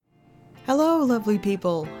Hello, lovely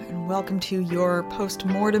people, and welcome to your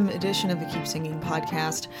post-mortem edition of the Keep Singing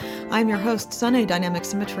podcast. I'm your host, Sunny Dynamic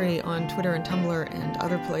Symmetry, on Twitter and Tumblr and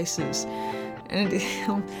other places. And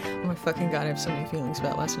oh my fucking god, I have so many feelings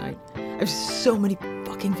about last night. I have so many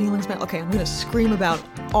fucking feelings about. Okay, I'm gonna scream about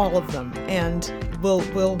all of them, and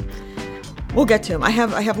we'll get to them. I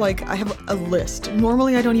have a list.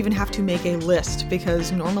 Normally, I don't even have to make a list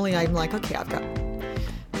because normally I'm like, okay, I've got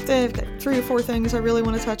 3 or 4 things I really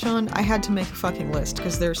want to touch on. I had to make a fucking list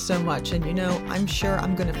because there's so much, and I'm sure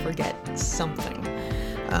I'm gonna forget something.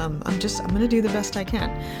 I'm gonna do the best I can.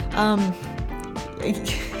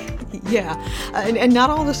 Yeah, and not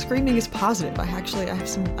all the screaming is positive. I have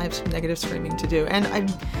some negative screaming to do, and I'm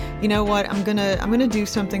gonna do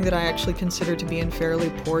something that I actually consider to be in fairly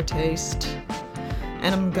poor taste.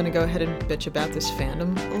 And I'm gonna go ahead and bitch about this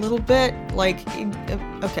fandom a little bit. Like,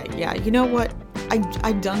 okay, yeah, you know what?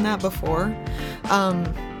 I've done that before.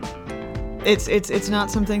 It's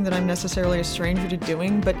not something that I'm necessarily a stranger to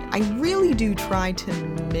doing, but I really do try to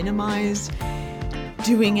minimize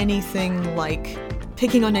doing anything like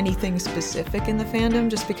picking on anything specific in the fandom,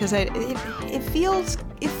 just because it feels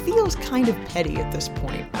kind of petty at this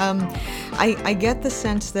point. I get the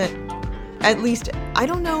sense that, at least, I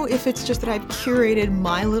don't know if it's just that I've curated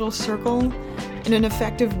my little circle in an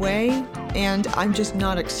effective way and I'm just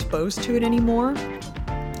not exposed to it anymore.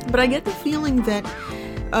 But I get the feeling that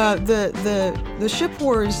the ship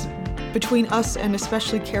wars between us and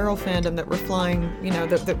especially Carol fandom that were flying,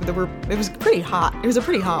 it was pretty hot. It was a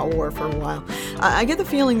pretty hot war for a while. I get the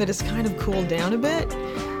feeling that it's kind of cooled down a bit.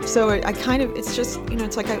 So it's just,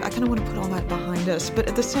 it's like I kind of want to put all that behind us. But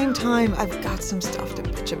at the same time, I've got some stuff to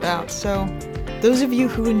bitch about. So those of you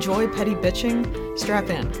who enjoy petty bitching, strap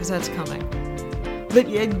in, because that's coming. But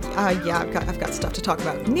I've got stuff to talk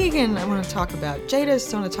about. Negan, I want to talk about.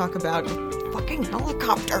 Jadis, I want to talk about. Fucking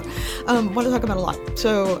helicopter. Want to talk about a lot.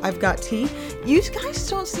 So I've got tea. You guys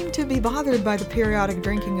don't seem to be bothered by the periodic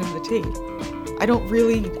drinking of the tea.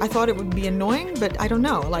 I thought it would be annoying, but I don't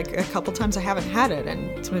know. Like, a couple times I haven't had it,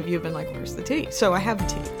 and some of you have been like, where's the tea? So I have the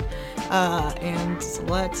tea. And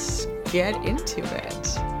let's get into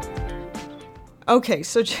it. Okay,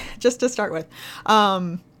 so just to start with,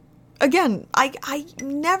 again, I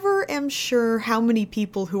never am sure how many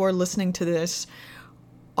people who are listening to this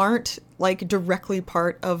aren't, like, directly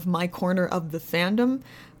part of my corner of the fandom.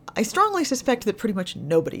 I strongly suspect that pretty much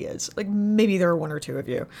nobody is. Like, maybe there are 1 or 2 of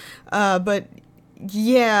you. But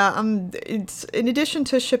yeah, it's, in addition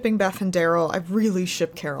to shipping Beth and Daryl, I really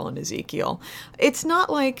ship Carol and Ezekiel. It's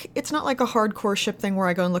not like a hardcore ship thing where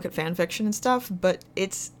I go and look at fan fiction and stuff, but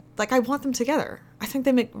it's like I want them together. I think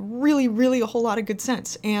they make really, really a whole lot of good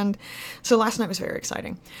sense. And so last night was very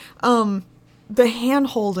exciting. The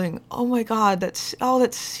hand-holding, oh my god, that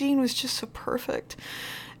scene was just so perfect.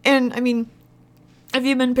 And, I mean, if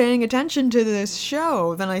you've been paying attention to this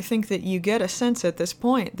show, then I think that you get a sense at this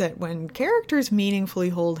point that when characters meaningfully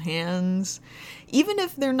hold hands, even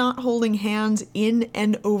if they're not holding hands in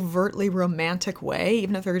an overtly romantic way,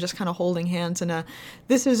 even if they're just kind of holding hands in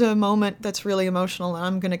this is a moment that's really emotional and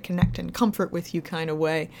I'm going to connect and comfort with you kind of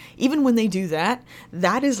way, even when they do that,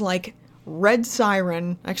 that is like red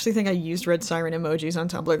siren. I actually think I used red siren emojis on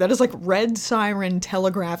Tumblr. That is like red siren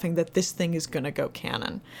telegraphing that this thing is going to go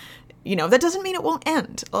canon. That doesn't mean it won't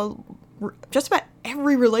end. Just about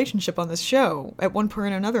every relationship on this show at one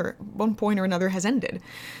point or another has ended,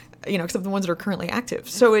 except the ones that are currently active.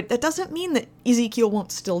 So that doesn't mean that Ezekiel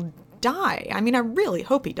won't still die. I mean, I really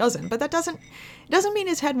hope he doesn't, but that doesn't mean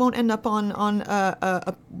his head won't end up on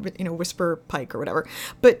a Whisper Pike or whatever.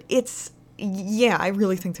 But I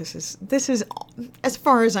really think this is, as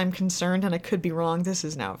far as I'm concerned, and I could be wrong, this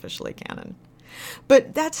is now officially canon.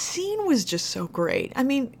 But that scene was just so great. I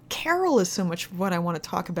mean, Carol is so much what I want to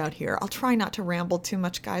talk about here. I'll try not to ramble too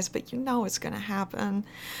much, guys, but it's going to happen.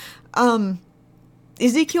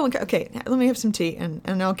 Ezekiel and... Okay, let me have some tea,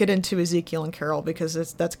 and I'll get into Ezekiel and Carol,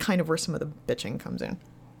 because that's kind of where some of the bitching comes in.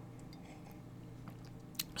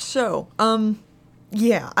 So, I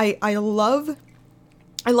love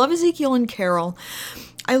Ezekiel and Carol.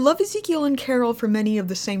 I love Ezekiel and Carol for many of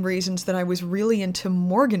the same reasons that I was really into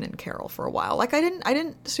Morgan and Carol for a while. Like, I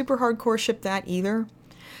didn't super hardcore ship that either,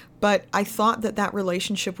 but I thought that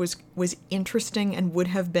relationship was interesting and would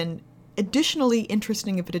have been additionally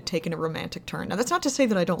interesting if it had taken a romantic turn. Now, that's not to say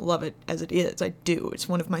that I don't love it as it is. I do. It's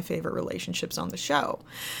one of my favorite relationships on the show.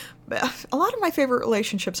 But a lot of my favorite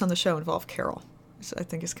relationships on the show involve Carol, so I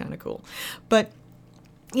think it's kind of cool. But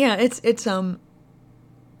yeah,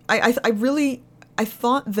 I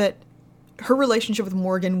thought that her relationship with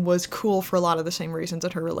Morgan was cool for a lot of the same reasons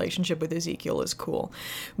that her relationship with Ezekiel is cool,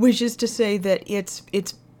 which is to say that it's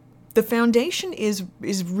the foundation is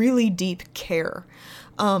really deep care.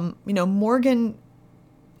 Morgan,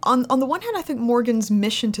 on the one hand, I think Morgan's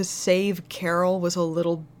mission to save Carol was a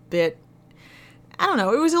little bit, I don't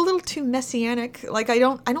know, it was a little too messianic. Like, I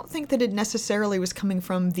don't think that it necessarily was coming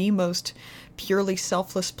from the most purely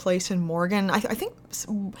selfless place in Morgan. I think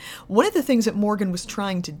one of the things that Morgan was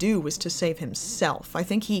trying to do was to save himself. I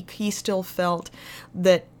think he still felt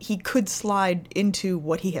that he could slide into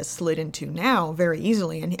what he has slid into now very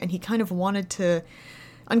easily, and he kind of wanted to,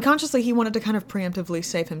 unconsciously, he wanted to kind of preemptively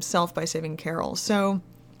save himself by saving Carol. So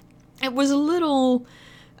it was a little...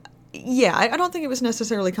 Yeah, I don't think it was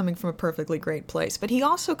necessarily coming from a perfectly great place, but he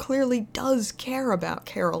also clearly does care about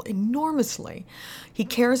Carol enormously. He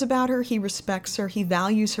cares about her, he respects her, he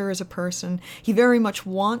values her as a person. He very much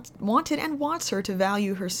wanted and wants her to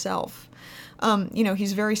value herself.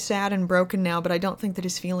 He's very sad and broken now, but I don't think that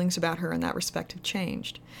his feelings about her in that respect have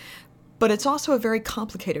changed. But it's also a very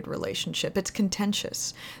complicated relationship. It's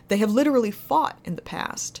contentious. They have literally fought in the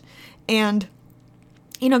past. And,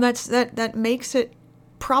 that makes it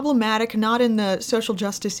problematic, not in the social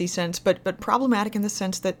justice-y sense, but problematic in the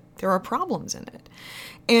sense that there are problems in it.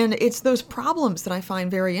 And it's those problems that I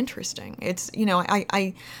find very interesting. It's,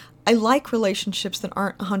 I like relationships that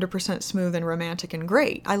aren't 100% smooth and romantic and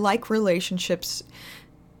great. I like relationships,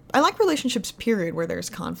 period, where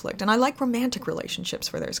there's conflict. And I like romantic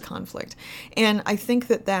relationships where there's conflict. And I think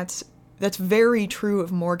that that's very true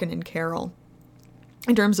of Morgan and Carol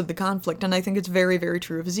in terms of the conflict. And I think it's very, very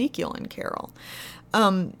true of Ezekiel and Carol.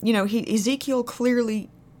 Ezekiel clearly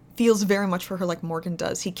feels very much for her like Morgan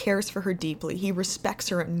does. He cares for her deeply. He respects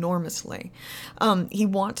her enormously. He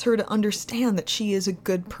wants her to understand that she is a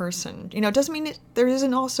good person. It doesn't mean there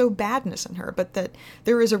isn't also badness in her, but that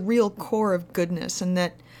there is a real core of goodness, and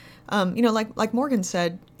that, like Morgan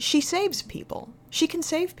said, she saves people. She can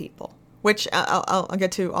save people, which I'll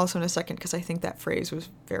get to also in a second, because I think that phrase was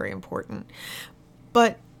very important.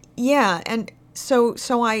 But yeah, and so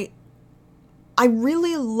I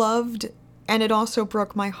really loved, and it also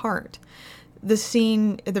broke my heart, the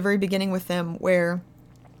scene at the very beginning with them where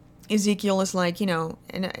Ezekiel is like, Henry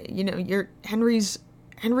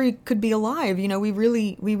could be alive, we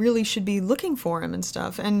really should be looking for him and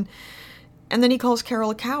stuff. And then he calls Carol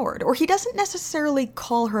a coward, or he doesn't necessarily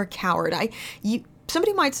call her a coward.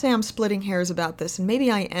 Somebody might say I'm splitting hairs about this, and maybe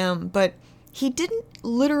I am, but he didn't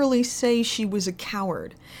literally say she was a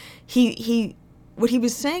coward. What he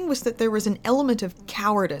was saying was that there was an element of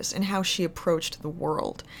cowardice in how she approached the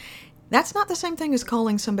world. That's not the same thing as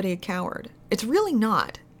calling somebody a coward. It's really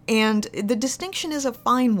not. And the distinction is a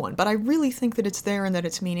fine one, but I really think that it's there and that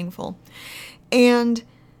it's meaningful. And,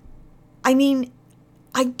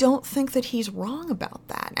 I don't think that he's wrong about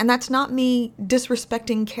that. And that's not me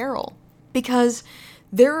disrespecting Carol, because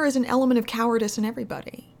there is an element of cowardice in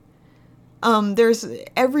everybody. There's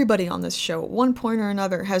everybody on this show at one point or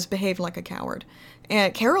another has behaved like a coward.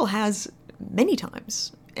 And Carol has many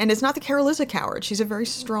times. And it's not that Carol is a coward. She's a very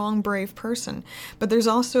strong, brave person. But there's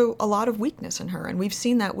also a lot of weakness in her. And we've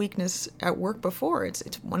seen that weakness at work before. It's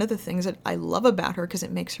one of the things that I love about her, because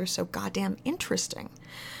it makes her so goddamn interesting.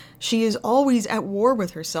 She is always at war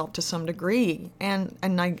with herself to some degree. And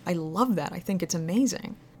I love that. I think it's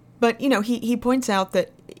amazing. But, he points out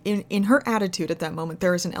that in her attitude at that moment,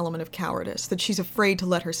 there is an element of cowardice, that she's afraid to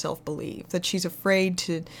let herself believe, that she's afraid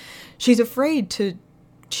to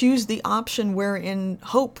choose the option wherein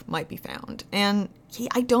hope might be found. And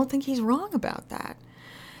I don't think he's wrong about that.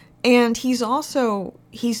 And he's so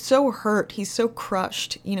hurt, he's so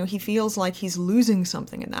crushed, he feels like he's losing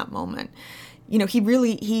something in that moment.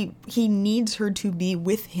 He needs her to be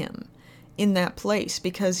with him in that place,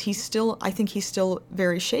 because I think he's still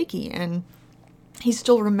very shaky, and he's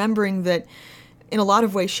still remembering that in a lot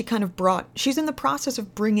of ways she's in the process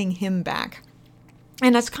of bringing him back.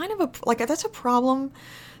 And that's kind of that's a problem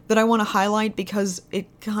that I want to highlight, because it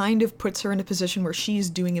kind of puts her in a position where she's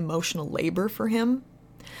doing emotional labor for him.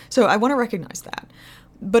 So I want to recognize that.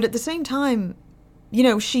 But at the same time,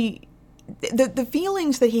 the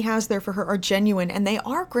feelings that he has there for her are genuine, and they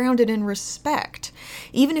are grounded in respect.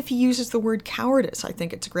 Even if he uses the word cowardice, I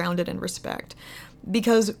think it's grounded in respect.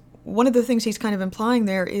 Because one of the things he's kind of implying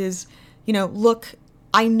there is, look,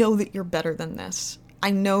 I know that you're better than this.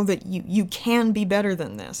 I know that you can be better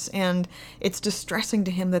than this. And it's distressing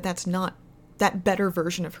to him that that better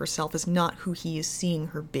version of herself is not who he is seeing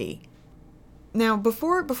her be. Now,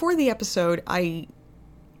 before the episode, I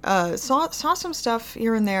saw some stuff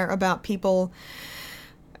here and there about people,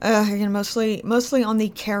 mostly on the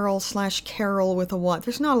Carol with a what.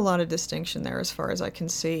 There's not a lot of distinction there as far as I can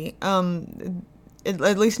see.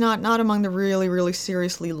 At least not among the really, really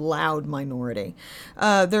seriously loud minority.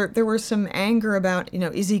 There was some anger about,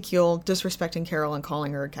 Ezekiel disrespecting Carol and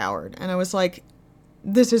calling her a coward. And I was like,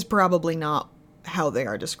 this is probably not how they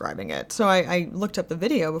are describing it. So I looked up the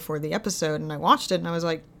video before the episode and I watched it and I was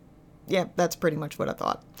like, yeah, that's pretty much what I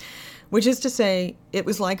thought. Which is to say, it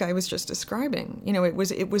was like I was just describing. It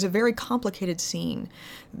was a very complicated scene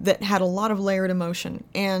that had a lot of layered emotion,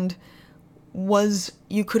 and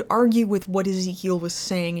you could argue with what Ezekiel was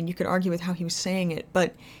saying, and you could argue with how he was saying it,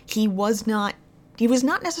 but he was not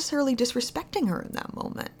necessarily disrespecting her in that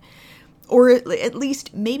moment. Or at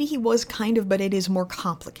least, maybe he was kind of, but it is more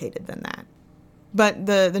complicated than that. But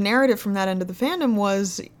the narrative from that end of the fandom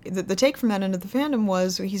was, the take from that end of the fandom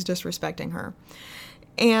was, he's disrespecting her.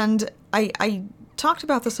 And I talked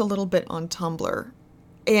about this a little bit on Tumblr,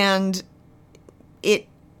 and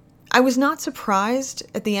I was not surprised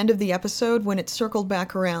at the end of the episode when it circled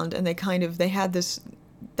back around and they had this,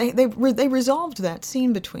 they resolved that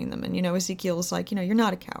scene between them. And, Ezekiel was like, you're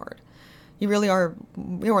not a coward.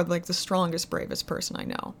 You're like the strongest, bravest person I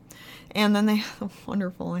know. And then they have a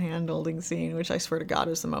wonderful hand-holding scene, which I swear to God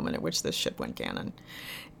is the moment at which this ship went canon.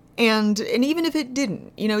 And even if it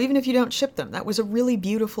didn't, even if you don't ship them, that was a really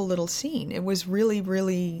beautiful little scene. It was really,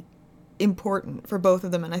 really important for both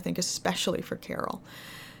of them, and I think especially for Carol.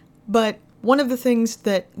 But one of the things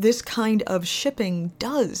that this kind of shipping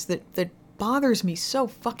does that bothers me so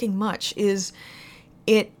fucking much is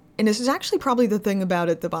and this is actually probably the thing about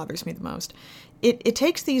it that bothers me the most, it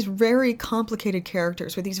takes these very complicated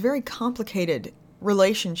characters with these very complicated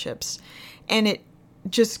relationships, and it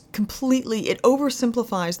just completely, it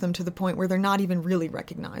oversimplifies them to the point where they're not even really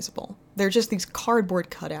recognizable. They're just these cardboard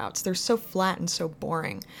cutouts. They're so flat and so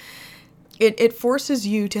boring. It forces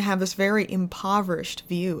you to have this very impoverished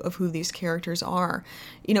view of who these characters are.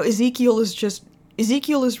 Ezekiel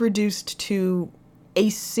is reduced to a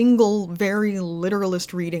single, very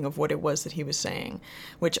literalist reading of what it was that he was saying,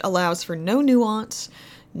 which allows for no nuance,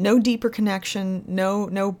 no deeper connection,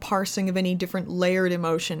 no parsing of any different layered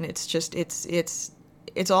emotion. It's just,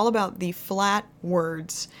 it's all about the flat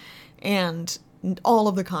words, and all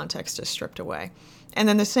of the context is stripped away. And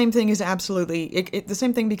then the same thing is absolutely, the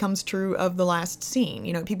same thing becomes true of the last scene.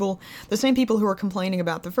 The same people who were complaining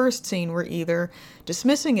about the first scene were either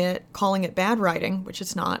dismissing it, calling it bad writing, which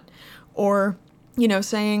it's not, or,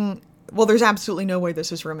 saying, well, there's absolutely no way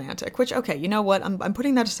this is romantic, which, okay, you know what? I'm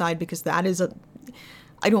putting that aside because that is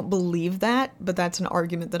I don't believe that, but that's an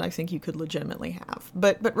argument that I think you could legitimately have.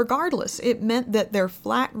 But regardless, it meant that their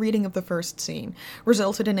flat reading of the first scene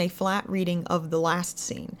resulted in a flat reading of the last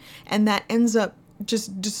scene. And that ends up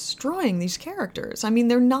just destroying these characters. I mean,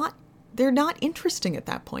 they're not interesting at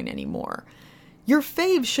that point anymore. Your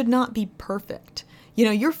fave should not be perfect.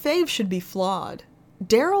 Your fave should be flawed.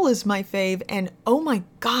 Daryl is my fave, and oh my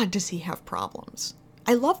God, does he have problems.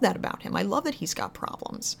 I love that about him. I love that he's got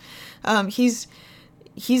problems. He's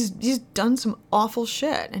done some awful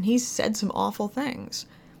shit, and he's said some awful things.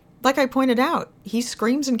 Like I pointed out, he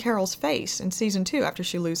screams in Carol's face in season 2 after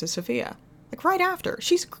she loses Sophia. Like right after.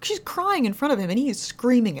 She's crying in front of him, and he is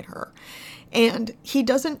screaming at her. And he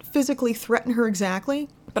doesn't physically threaten her exactly,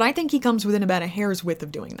 but I think he comes within about a hair's width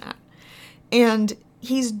of doing that. And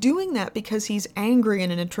he's doing that because he's angry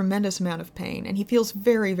and in a tremendous amount of pain, and he feels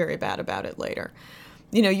very, very bad about it later.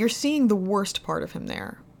 You're seeing the worst part of him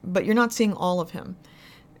there, but you're not seeing all of him.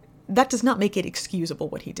 That does not make it excusable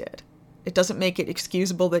what he did. It doesn't make it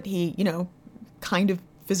excusable that he, kind of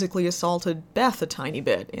physically assaulted Beth a tiny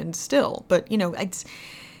bit and still. But,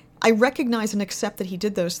 I recognize and accept that he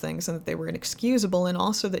did those things and that they were inexcusable, and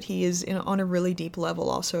also that he is, on a really deep level,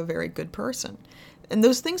 also a very good person. And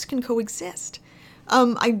those things can coexist.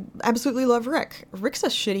 I absolutely love Rick. Rick's a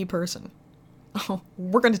shitty person. Oh,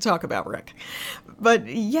 we're going to talk about Rick. But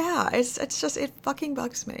yeah, it's just, it fucking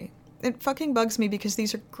bugs me. It fucking bugs me because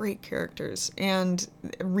these are great characters, and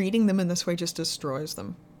reading them in this way just destroys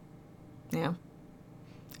them. Yeah.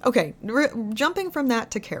 Okay, jumping from that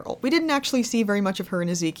to Carol. We didn't actually see very much of her and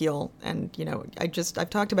Ezekiel, and, I've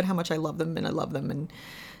talked about how much I love them, and I love them, and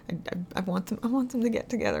I want them to get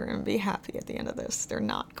together and be happy at the end of this. They're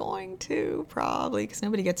not going to, probably, because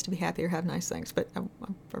nobody gets to be happy or have nice things, but I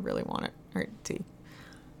really want it. All right, tea.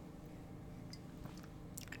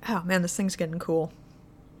 Oh, man, this thing's getting cool.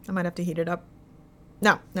 I might have to heat it up.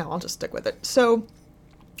 No, I'll just stick with it. So,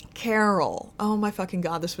 Carol. Oh my fucking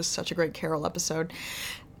God, this was such a great Carol episode.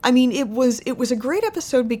 I mean, it was a great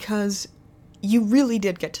episode because you really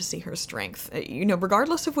did get to see her strength.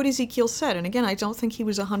 Regardless of what Ezekiel said, and again, I don't think he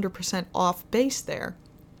was 100% off base there.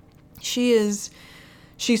 She is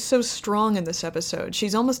She's so strong in this episode.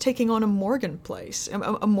 She's almost taking on a Morgan place,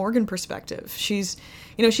 a Morgan perspective. She's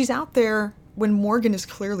out there when Morgan is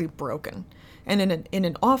clearly broken and in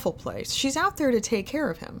an awful place. She's out there to take care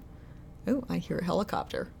of him. Oh, I hear a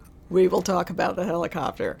helicopter. We will talk about the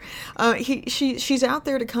helicopter. She's out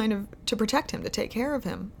there to protect him, to take care of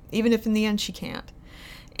him, even if in the end she can't.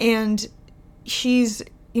 And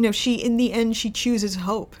in the end, she chooses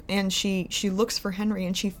hope, and she looks for Henry,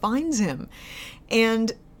 and she finds him.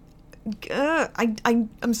 And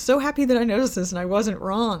I'm so happy that I noticed this, and I wasn't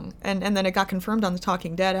wrong. And then it got confirmed on The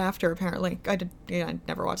Talking Dead after, apparently. I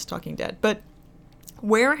never watched Talking Dead. But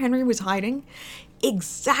where Henry was hiding,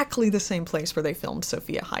 exactly the same place where they filmed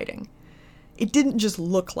Sophia hiding. It didn't just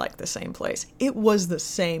look like the same place. It was the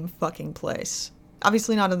same fucking place.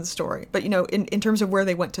 Obviously not in the story, but, in terms of where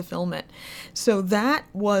they went to film it. So that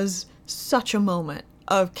was such a moment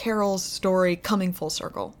of Carol's story coming full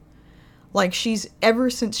circle. Like, ever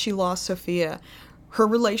since she lost Sophia, her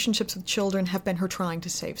relationships with children have been her trying to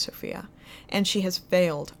save Sophia. And she has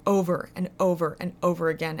failed over and over and over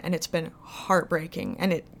again, and it's been heartbreaking.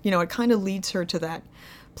 And it kind of leads her to that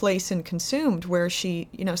place in Consumed where she,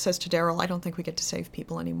 says to Daryl, I don't think we get to save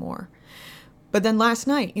people anymore. But then last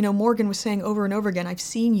night, Morgan was saying over and over again, I've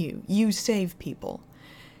seen you save people.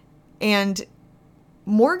 And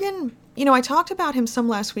Morgan, I talked about him some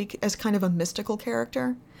last week as kind of a mystical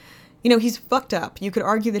character. He's fucked up. You could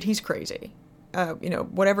argue that he's crazy.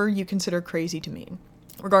 Whatever you consider crazy to mean,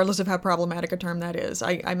 regardless of how problematic a term that is.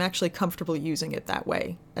 I'm actually comfortable using it that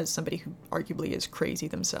way as somebody who arguably is crazy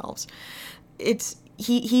themselves.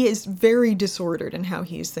 He is very disordered in how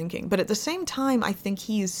he is thinking, but at the same time, I think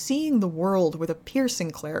he is seeing the world with a piercing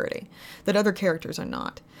clarity that other characters are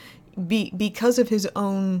not. Because of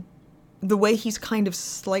the way he's kind of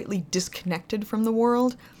slightly disconnected from the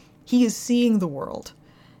world, he is seeing the world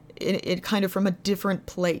it kind of from a different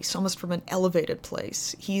place, almost from an elevated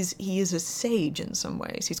place. He is a sage in some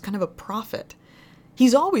ways. He's kind of a prophet.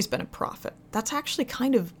 He's always been a prophet. That's actually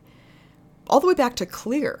kind of all the way back to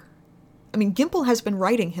Clear. I mean, Gimple has been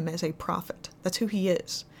writing him as a prophet. That's who he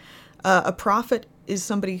is. A prophet is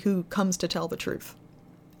somebody who comes to tell the truth.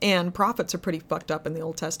 And prophets are pretty fucked up in the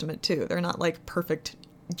Old Testament, too. They're not like perfect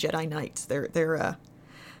Jedi Knights. They're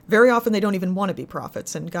very often they don't even want to be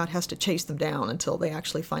prophets, and God has to chase them down until they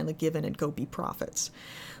actually finally give in and go be prophets.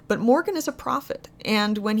 But Morgan is a prophet,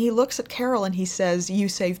 and when he looks at Carol and he says, you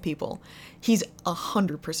save people, he's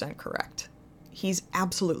 100% correct. He's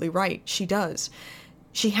absolutely right. She does.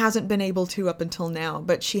 She hasn't been able to up until now,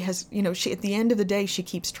 but she has, at the end of the day, she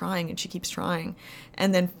keeps trying and she keeps trying.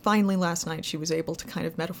 And then finally last night, she was able to kind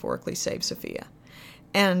of metaphorically save Sophia.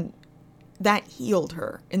 And that healed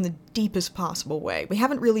her in the deepest possible way. We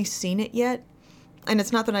haven't really seen it yet, and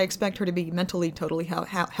it's not that I expect her to be mentally totally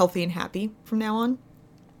healthy and happy from now on,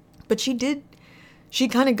 but she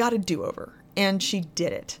kind of got a do-over, and she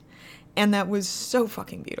did it. And that was so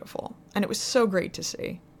fucking beautiful, and it was so great to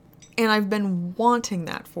see. And I've been wanting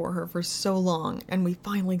that for her for so long, and we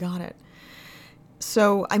finally got it.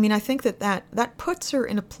 So, I mean, I think that puts her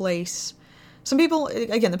in a place. Some people,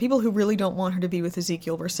 again, the people who really don't want her to be with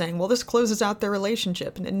Ezekiel were saying, well, this closes out their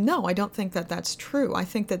relationship. And no, I don't think that that's true. I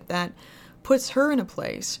think that puts her in a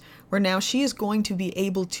place where now she is going to be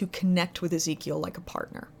able to connect with Ezekiel like a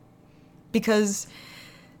partner. Because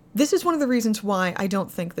this is one of the reasons why I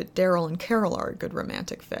don't think that Daryl and Carol are a good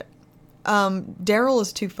romantic fit. Daryl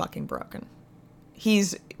is too fucking broken.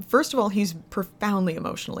 First of all, he's profoundly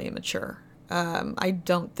emotionally immature. I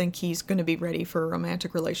don't think he's going to be ready for a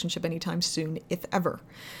romantic relationship anytime soon, if ever.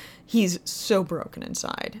 He's so broken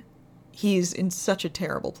inside. He's in such a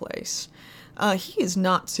terrible place. He is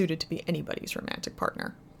not suited to be anybody's romantic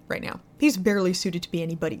partner right now. He's barely suited to be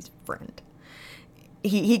anybody's friend.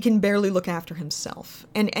 He can barely look after himself.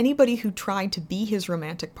 And anybody who tried to be his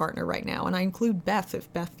romantic partner right now, and I include Beth,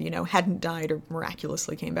 if Beth, hadn't died or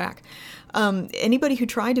miraculously came back, anybody who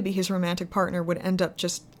tried to be his romantic partner would end up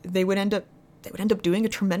doing a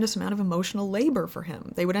tremendous amount of emotional labor for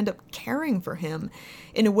him. They would end up caring for him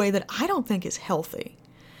in a way that I don't think is healthy.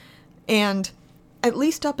 And at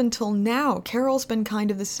least up until now, Carol's been kind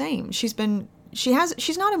of the same. She's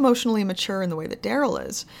not emotionally mature in the way that Daryl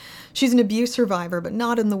is. She's an abuse survivor, but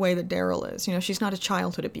not in the way that Daryl is. She's not a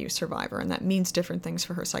childhood abuse survivor, and that means different things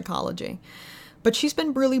for her psychology. But she's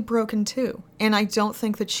been really broken too, and I don't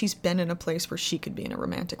think that she's been in a place where she could be in a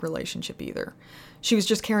romantic relationship either. She was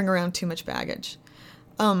just carrying around too much baggage.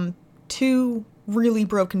 Two really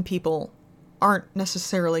broken people aren't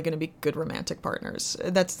necessarily going to be good romantic partners.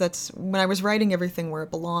 That's when I was writing Everything Where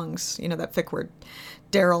It Belongs, that fic where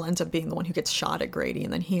Daryl ends up being the one who gets shot at Grady,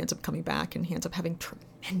 and then he ends up coming back, and he ends up having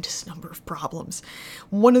tremendous number of problems.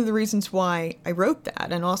 One of the reasons why I wrote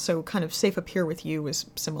that, and also kind of Safe Up Here With You, was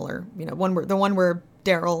similar. The one where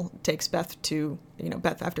Daryl takes Beth to,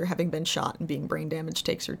 Beth, after having been shot and being brain damaged,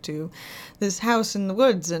 takes her to this house in the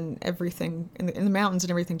woods, and everything in the mountains,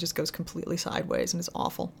 and everything just goes completely sideways and is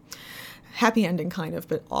awful. Happy ending, kind of,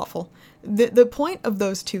 but awful. The point of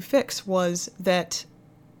those two fics was that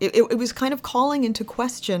it was kind of calling into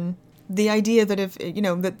question the idea that if,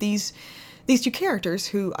 that these two characters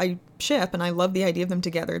who I ship, and I love the idea of them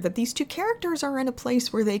together, that these two characters are in a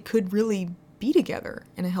place where they could really be together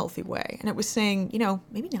in a healthy way. And it was saying,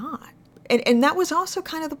 maybe not. And that was also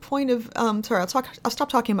kind of the point of, I'll stop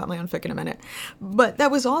talking about my own fic in a minute, but that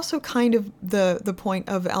was also kind of the point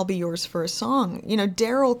of I'll Be Yours for a Song.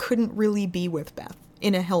 Daryl couldn't really be with Beth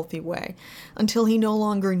in a healthy way until he no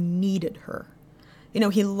longer needed her.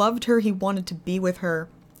 He loved her, he wanted to be with her,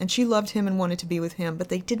 and she loved him and wanted to be with him, but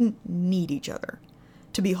they didn't need each other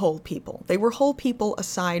to be whole people. They were whole people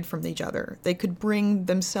aside from each other. They could bring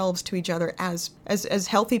themselves to each other as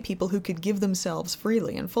healthy people who could give themselves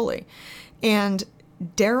freely and fully. And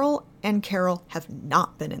Daryl and Carol have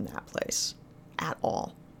not been in that place at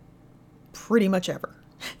all. Pretty much ever.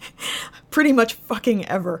 Pretty much fucking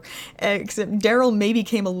ever. Except Daryl maybe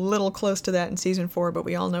came a little close to that in season 4, but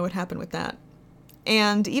we all know what happened with that.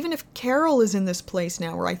 And even if Carol is in this place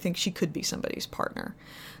now where I think she could be somebody's partner,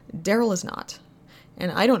 Daryl is not.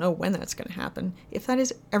 And I don't know when that's going to happen, if that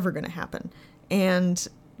is ever going to happen. And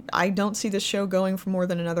I don't see this show going for more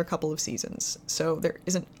than another couple of seasons. So there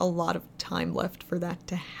isn't a lot of time left for that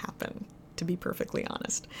to happen, to be perfectly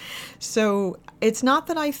honest. So it's not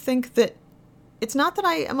that I am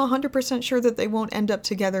 100% sure that they won't end up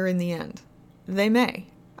together in the end. They may.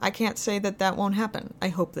 I can't say that that won't happen. I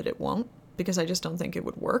hope that it won't, because I just don't think it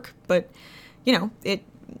would work. But,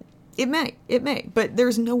 it may. But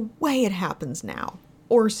there's no way it happens now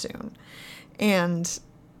or soon. And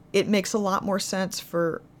it makes a lot more sense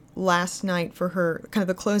for Last Night, for her, kind of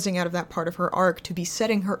the closing out of that part of her arc, to be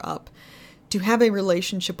setting her up to have a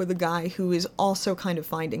relationship with a guy who is also kind of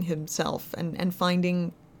finding himself and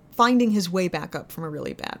finding his way back up from a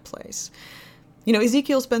really bad place.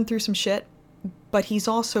 Ezekiel's been through some shit, but he's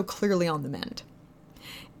also clearly on the mend.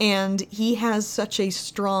 And he has such a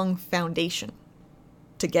strong foundation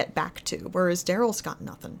to get back to, whereas Daryl's got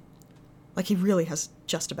nothing. Like, he really has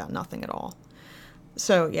just about nothing at all.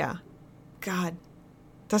 So, yeah. God.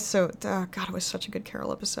 God, it was such a good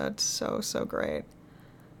Carol episode. So great.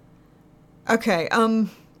 Okay,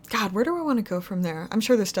 God, where do I want to go from there? I'm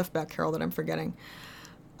sure there's stuff about Carol that I'm forgetting.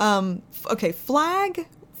 Okay, Flag,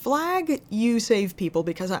 you save people,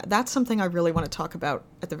 because that's something I really want to talk about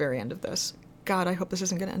at the very end of this. God, I hope this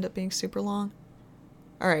isn't going to end up being super long.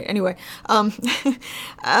 All right, anyway, talk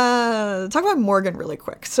about Morgan really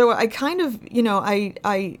quick. So I kind of,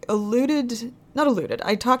 I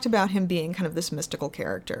talked about him being kind of this mystical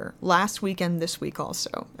character last week and this week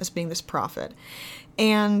also, as being this prophet.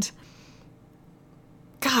 And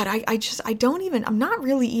God, I'm not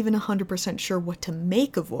really even 100% sure what to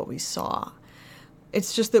make of what we saw.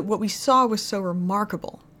 It's just that what we saw was so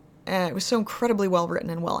remarkable. It was so incredibly well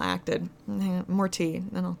written and well acted. More tea,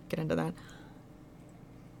 then I'll get into that.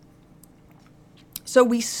 So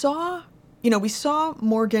we saw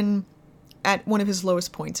Morgan at one of his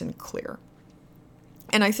lowest points in Clear.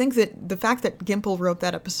 And I think that the fact that Gimple wrote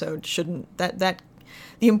that episode the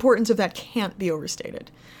importance of that can't be overstated.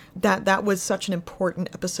 That was such an important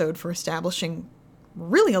episode for establishing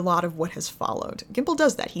really a lot of what has followed. Gimple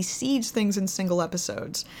does that. He seeds things in single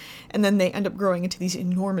episodes, and then they end up growing into these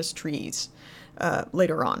enormous trees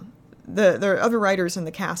later on. The other writers in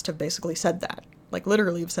the cast have basically said that. Like,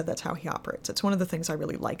 literally have said that's how he operates. It's one of the things I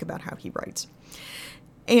really like about how he writes.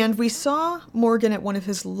 And we saw Morgan at one of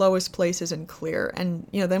his lowest places in Clear, and,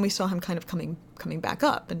 then we saw him kind of coming back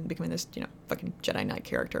up and becoming this, fucking Jedi Knight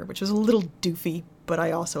character, which was a little doofy, but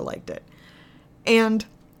I also liked it. And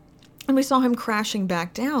we saw him crashing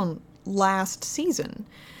back down last season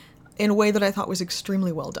in a way that I thought was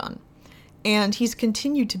extremely well done. And he's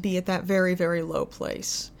continued to be at that very, very low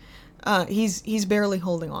place. He's barely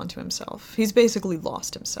holding on to himself. He's basically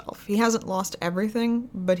lost himself. He hasn't lost everything,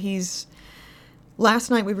 but last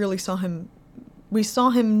night we saw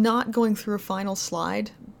him not going through a final slide,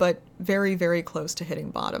 but very, very close to hitting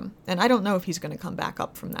bottom. And I don't know if he's going to come back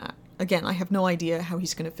up from that. Again, I have no idea how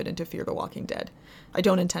he's going to fit into Fear the Walking Dead. I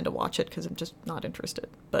don't intend to watch it because I'm just not interested,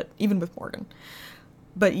 but even with Morgan.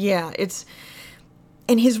 But yeah,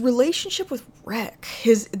 And his relationship with Rick,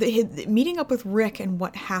 his meeting up with Rick and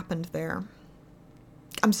what happened there.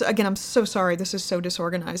 I'm so sorry, this is so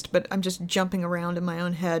disorganized, but I'm just jumping around in my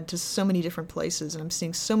own head to so many different places, and I'm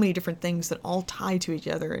seeing so many different things that all tie to each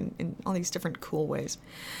other in all these different cool ways.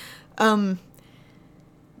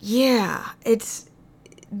 Yeah, it's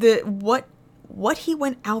what he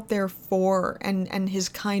went out there for, and his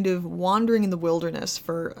kind of wandering in the wilderness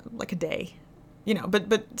for like a day. But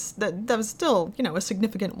that was still, a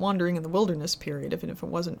significant wandering in the wilderness period, even if it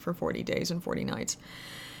wasn't for 40 days and 40 nights.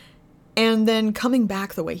 And then coming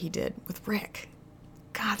back the way he did with Rick.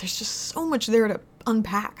 God, there's just so much there to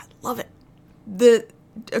unpack. I love it.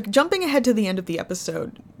 Jumping ahead to the end of the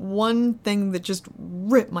episode, one thing that just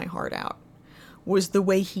ripped my heart out was the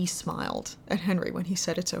way he smiled at Henry when he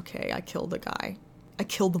said, "It's okay, I killed the guy. I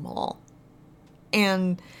killed them all."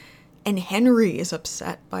 And Henry is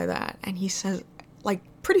upset by that. And he says,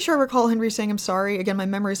 pretty sure I recall Henry saying, "I'm sorry." Again, my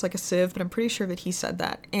memory's like a sieve, but I'm pretty sure that he said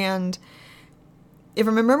that. And if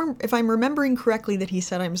I'm remembering correctly that he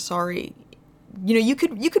said, "I'm sorry," you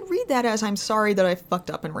could read that as, "I'm sorry that I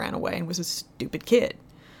fucked up and ran away and was a stupid kid,"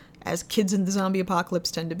 as kids in the zombie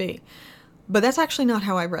apocalypse tend to be. But that's actually not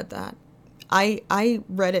how I read that. I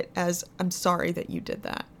read it as, "I'm sorry that you did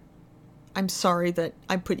that. I'm sorry that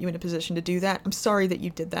I put you in a position to do that. I'm sorry that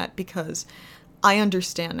you did that because I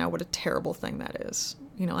understand now what a terrible thing that is.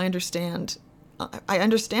 I understand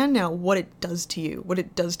now what it does to you, what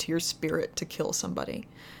it does to your spirit to kill somebody.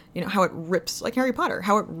 How it rips, like Harry Potter,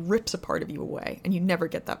 how it rips a part of you away and you never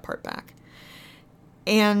get that part back."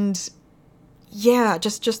 And yeah,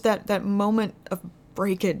 just that moment of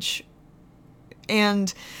breakage.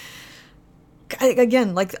 And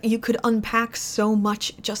again, you could unpack so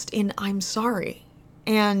much just in "I'm sorry."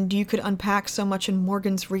 And you could unpack so much in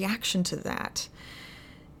Morgan's reaction to that.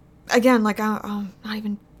 Again, I'm not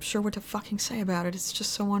even sure what to fucking say about it. It's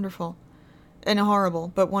just so wonderful. And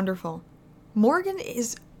horrible, but wonderful.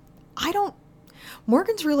 Morgan's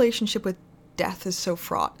relationship with death is so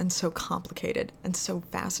fraught and so complicated and so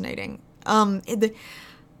fascinating. I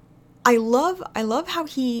love how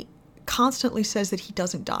he constantly says that he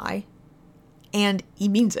doesn't die. And he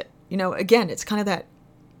means it. Again, it's kind of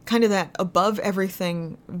that above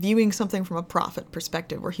everything, viewing something from a prophet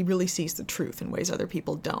perspective, where he really sees the truth in ways other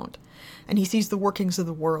people don't. And he sees the workings of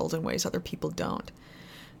the world in ways other people don't.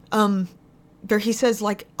 There he says,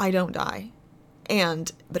 "I don't die.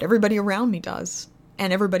 But everybody around me does.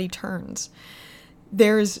 And everybody turns."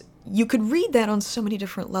 You could read that on so many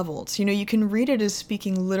different levels. You can read it as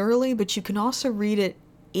speaking literally, but you can also read it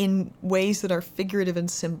in ways that are figurative and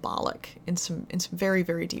symbolic in some very,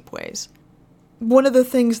 very deep ways. One of the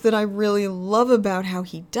things that I really love about how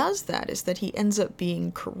he does that is that he ends up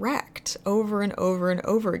being correct over and over and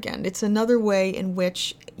over again. It's another way in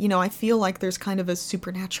which, I feel like there's kind of a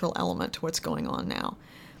supernatural element to what's going on now,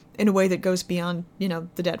 in a way that goes beyond,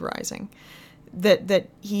 the dead rising. That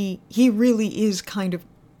he really is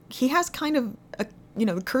he has kind of a,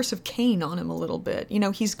 the curse of Cain on him a little bit.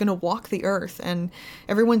 He's going to walk the earth and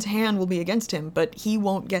everyone's hand will be against him, but he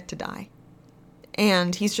won't get to die.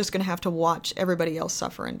 And he's just going to have to watch everybody else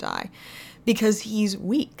suffer and die because he's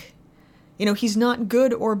weak. He's not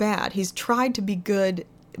good or bad. He's tried to be good,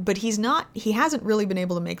 but he hasn't really been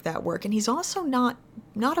able to make that work. And he's also not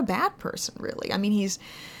a bad person, really. I mean, he's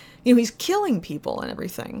killing people and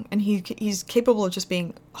everything, and he's capable of just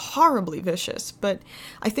being horribly vicious. But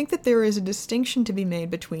I think that there is a distinction to be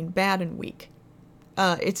made between bad and weak.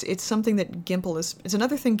 It's something that it's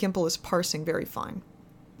another thing Gimple is parsing very fine,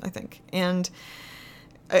 I think. And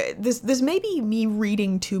this may be me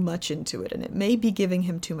reading too much into it, and it may be giving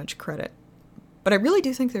him too much credit. But I really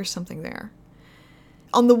do think there's something there.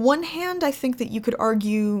 On the one hand, I think that you could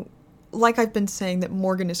argue, like I've been saying, that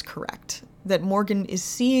Morgan is correct. That Morgan is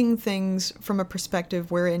seeing things from a perspective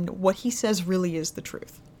wherein what he says really is the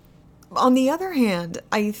truth. On the other hand,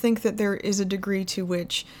 I think that there is a degree to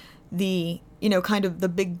which the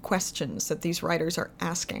big questions that these writers are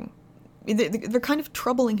asking, they're kind of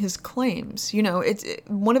troubling his claims.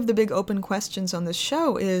 One of the big open questions on this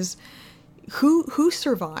show is who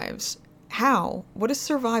survives? How? What does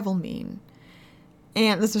survival mean?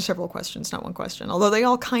 And there's several questions, not one question, although they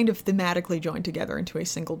all kind of thematically join together into a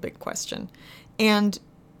single big question. And,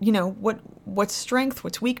 what's strength,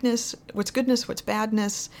 what's weakness, what's goodness, what's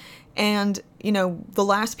badness, and, the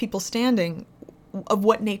last people standing, of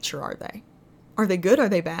what nature are they? Are they good? Are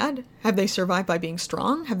they bad? Have they survived by being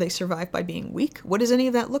strong? Have they survived by being weak? What does any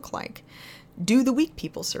of that look like? Do the weak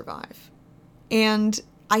people survive? And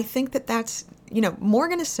I think that that's,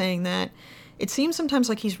 Morgan is saying that. It seems sometimes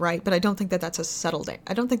like he's right, but I don't think that that's a settled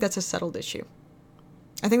issue.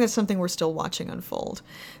 I think that's something we're still watching unfold.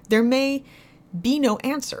 There may be no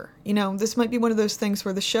answer. This might be one of those things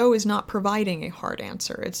where the show is not providing a hard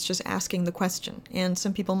answer. It's just asking the question. And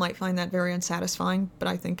some people might find that very unsatisfying, but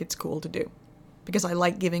I think it's cool to do. Because I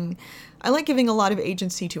like giving a lot of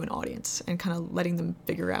agency to an audience and kind of letting them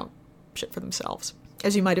figure out shit for themselves,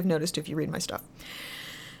 as you might have noticed if you read my stuff.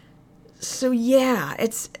 So yeah,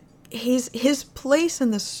 his place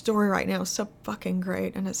in the story right now is so fucking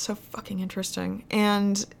great, and it's so fucking interesting,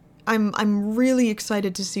 and I'm really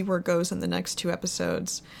excited to see where it goes in the next 2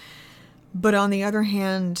 episodes. But on the other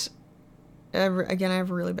hand, again, I have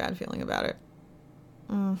a really bad feeling about it.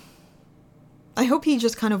 I hope he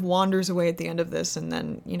just kind of wanders away at the end of this, and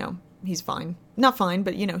then, he's fine. Not fine,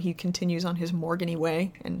 but, he continues on his Morgan-y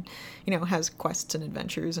way and, has quests and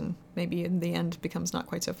adventures, and maybe in the end becomes not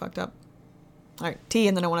quite so fucked up. All right, T,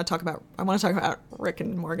 and then I want to talk about Rick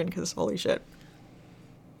and Morgan, because holy shit.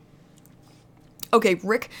 Okay,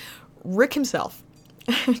 Rick himself.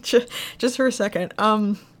 just for a second.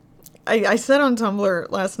 I said on Tumblr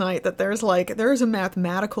last night that there's a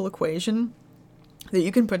mathematical equation that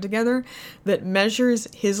you can put together that measures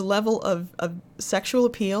his level of sexual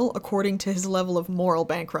appeal according to his level of moral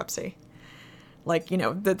bankruptcy.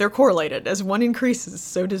 That they're correlated. As one increases,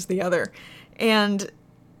 so does the other. And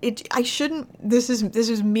this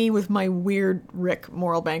is me with my weird Rick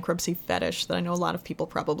moral bankruptcy fetish that I know a lot of people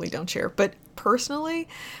probably don't share. But personally,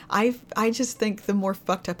 I just think the more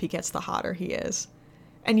fucked up he gets, the hotter he is.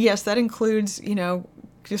 And yes, that includes,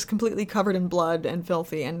 just completely covered in blood and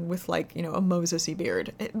filthy and with a Moses-y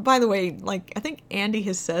beard. By the way, I think Andy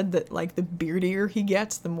has said that the beardier he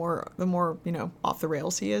gets, the more, off the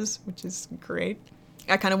rails he is, which is great.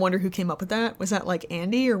 I kind of wonder who came up with that. Was that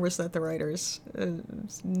Andy, or was that the writers?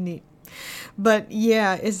 It's neat. But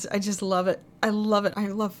yeah, I just love it. I love it. I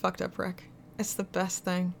love fucked up Rick. It's the best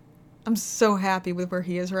thing. I'm so happy with where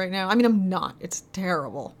he is right now. I mean, I'm not. It's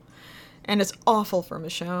terrible. And it's awful for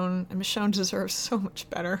Michonne. And Michonne deserves so much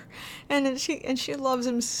better. And she loves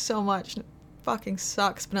him so much. And it fucking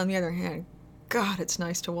sucks. But on the other hand, God, it's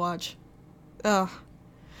nice to watch. Ugh.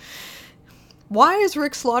 Why is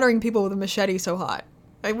Rick slaughtering people with a machete so hot?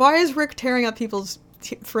 Why is Rick tearing up people's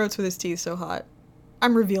throats with his teeth so hot?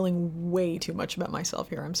 I'm revealing way too much about myself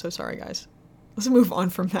here. I'm so sorry, guys. Let's move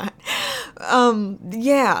on from that. I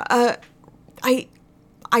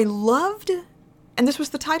loved, and this was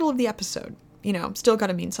the title of the episode, still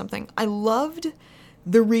gotta mean something. I loved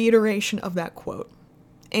the reiteration of that quote.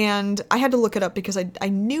 And I had to look it up because I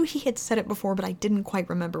knew he had said it before, but I didn't quite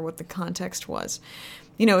remember what the context was.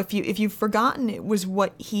 If you've forgotten, it was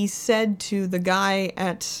what he said to the guy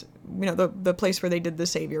at, the place where they did the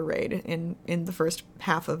Savior raid in the first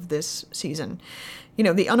half of this season.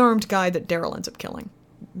 The unarmed guy that Daryl ends up killing.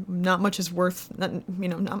 Not much is worth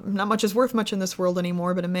much in this world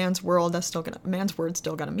anymore, but a man's word's still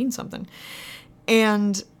gotta mean something.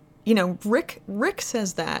 And, Rick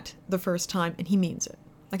says that the first time, and he means it.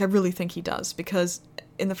 I really think he does, because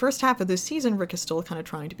in the first half of this season, Rick is still kind of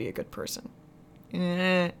trying to be a good person.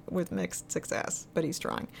 With mixed success, but he's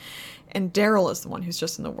trying. And Daryl is the one who's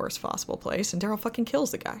just in the worst possible place, and Daryl fucking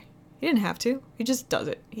kills the guy. He didn't have to. He just does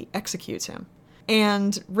it. He executes him.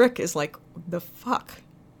 And Rick is like, the fuck?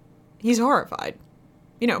 He's horrified.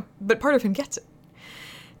 But part of him gets it.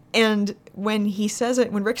 And when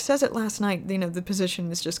Rick says it last night, the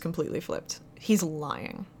position is just completely flipped. He's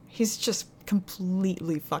lying. He's just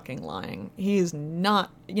completely fucking lying. He is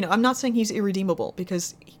not, I'm not saying he's irredeemable,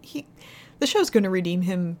 because the show's going to redeem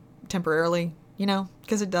him temporarily,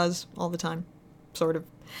 because it does all the time, sort of.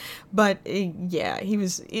 But yeah,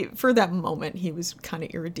 for that moment, he was kind of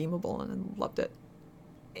irredeemable, and I loved it.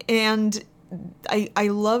 And I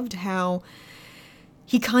loved how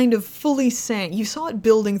he kind of fully sang. You saw it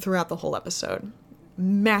building throughout the whole episode.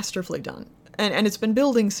 Masterfully done. And it's been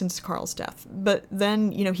building since Carl's death. But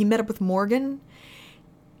then, he met up with Morgan,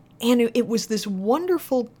 and it was this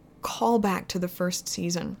wonderful callback to the first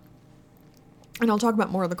season. And I'll talk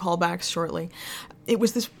about more of the callbacks shortly. It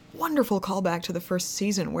was this wonderful callback to the first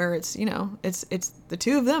season where it's the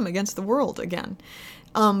two of them against the world again.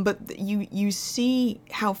 But you see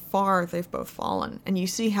how far they've both fallen, and you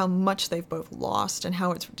see how much they've both lost, and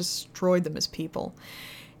how it's destroyed them as people.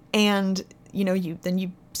 And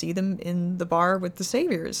you see them in the bar with the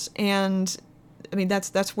Saviors, and I mean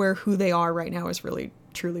that's where who they are right now is really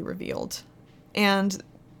truly revealed, and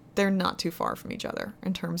they're not too far from each other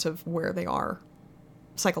in terms of where they are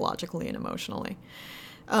psychologically and emotionally.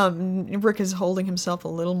 Rick is holding himself a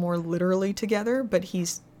little more literally together, but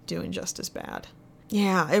he's doing just as bad.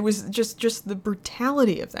 Yeah, it was just the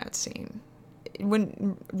brutality of that scene.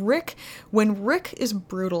 when Rick is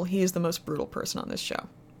brutal, he is the most brutal person on this show.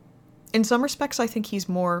 In some respects, I think he's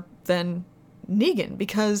more than Negan,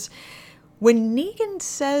 because when Negan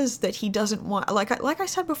says that he doesn't want, like I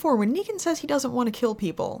said before, when Negan says he doesn't want to kill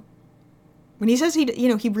people, when he says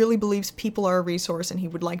he really believes people are a resource and he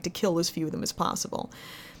would like to kill as few of them as possible,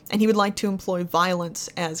 and he would like to employ violence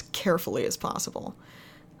as carefully as possible,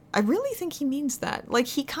 I really think he means that. Like,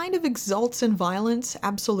 he kind of exalts in violence,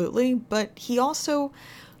 absolutely, but he also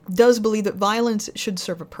does believe that violence should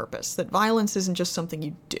serve a purpose, that violence isn't just something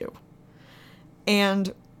you do.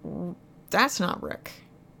 And that's not Rick.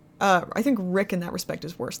 I think Rick in that respect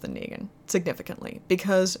is worse than Negan, significantly,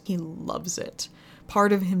 because he loves it.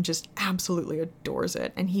 Part of him just absolutely adores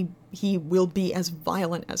it, and he will be as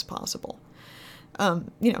violent as possible.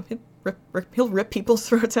 He'll rip people's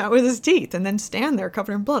throats out with his teeth and then stand there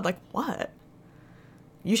covered in blood. Like, what?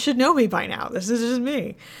 You should know me by now. This is just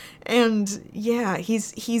me. And yeah,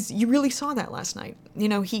 you really saw that last night.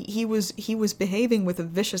 He was behaving with a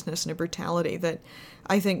viciousness and a brutality that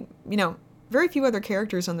I think, very few other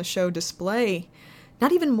characters on the show display.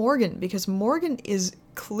 Not even Morgan, because Morgan is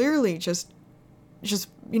clearly just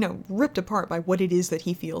ripped apart by what it is that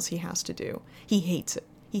he feels he has to do. He hates it.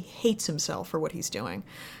 He hates himself for what he's doing.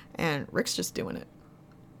 And Rick's just doing it.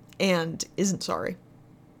 And isn't sorry.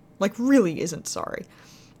 Like, really isn't sorry.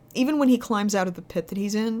 Even when he climbs out of the pit that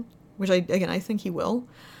he's in, which I think he will,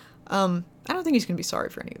 I don't think he's going to be sorry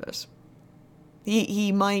for any of this.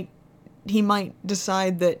 He might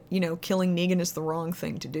decide that, killing Negan is the wrong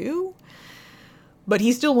thing to do, but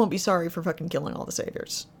he still won't be sorry for fucking killing all the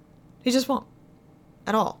saviors. He just won't.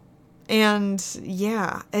 At all. And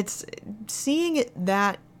yeah, it's seeing it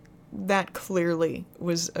that clearly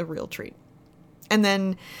was a real treat. And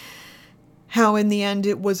then how in the end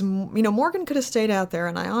it was, Morgan could have stayed out there,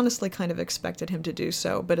 and I honestly kind of expected him to do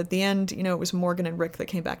so, but at the end, it was Morgan and Rick that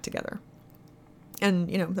came back together. And,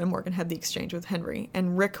 then Morgan had the exchange with Henry,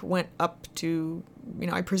 and Rick went up to,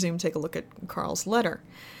 I presume, take a look at Carl's letter.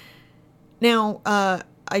 Now,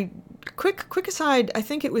 quick aside, I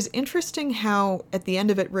think it was interesting how at the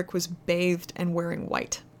end of it, Rick was bathed and wearing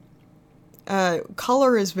white.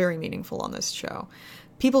 Color is very meaningful on this show.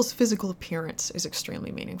 People's physical appearance is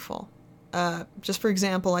extremely meaningful. Just for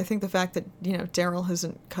example, I think the fact that, Daryl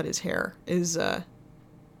hasn't cut his hair is, I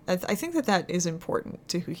think that is important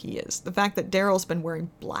to who he is. The fact that Daryl's been wearing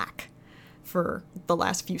black for the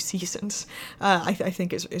last few seasons, I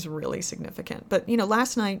think is really significant. But,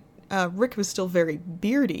 last night, Rick was still very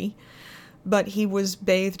beardy, but he was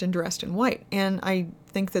bathed and dressed in white. And I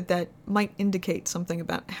think that might indicate something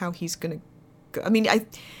about how he's going to go. I mean,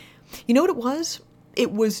 you know what it was?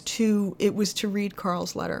 It was to read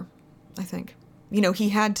Carl's letter, I think. He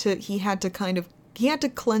had to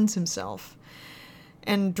cleanse himself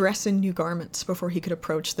and dress in new garments before he could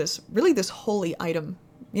approach this holy item.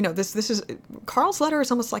 Carl's letter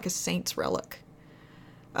is almost like a saint's relic.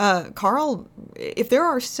 Carl, if there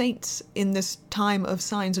are saints in this time of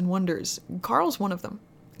signs and wonders, Carl's one of them.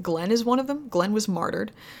 Glenn is one of them. Glenn was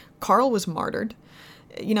martyred. Carl was martyred.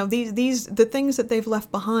 The things that they've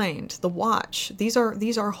left behind, the watch, these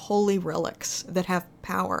are holy relics that have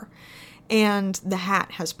power. And the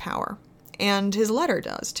hat has power. And his letter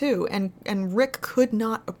does too. And Rick could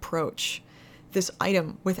not approach this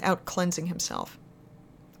item without cleansing himself.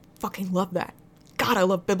 Fucking love that. God, I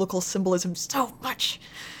love biblical symbolism so much.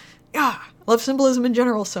 Yeah, I love symbolism in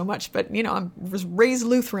general so much, but, I was raised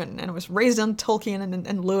Lutheran, and I was raised on Tolkien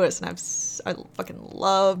and Lewis, and I fucking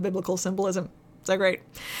love biblical symbolism. So great.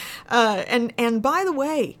 And by the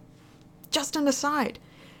way, just an aside,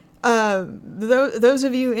 those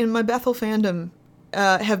of you in my Bethel fandom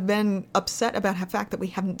have been upset about the fact that we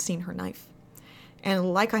haven't seen her knife.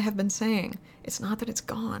 And like I have been saying, it's not that it's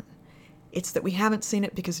gone. It's that we haven't seen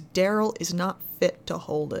it because Daryl is not fit to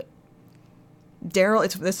hold it. Daryl,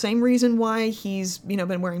 it's the same reason why he's,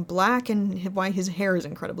 been wearing black and why his hair is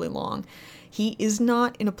incredibly long. He is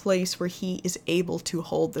not in a place where he is able to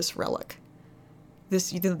hold this relic.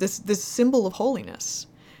 This symbol of holiness.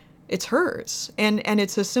 It's hers. And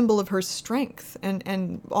it's a symbol of her strength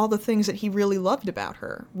and all the things that he really loved about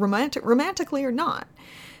her, romantically or not.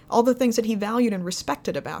 All the things that he valued and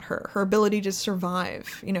respected about her ability to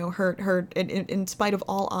survive, her in spite of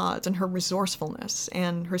all odds, and her resourcefulness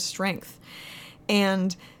and her strength.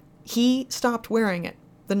 And he stopped wearing it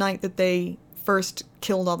the night that they first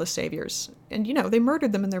killed all the saviors. And, they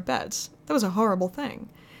murdered them in their beds. That was a horrible thing.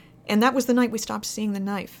 And that was the night we stopped seeing the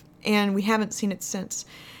knife. And we haven't seen it since.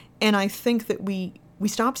 And I think that we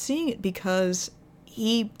stopped seeing it because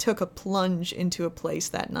he took a plunge into a place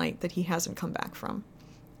that night that he hasn't come back from.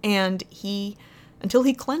 And he Until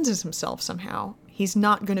he cleanses himself somehow, he's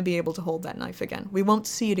not going to be able to hold that knife again. We won't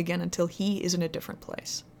see it again until he is in a different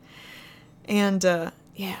place. And,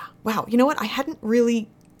 yeah, wow, you know what? I hadn't really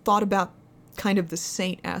thought about kind of the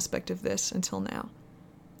saint aspect of this until now.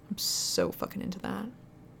 I'm so fucking into that.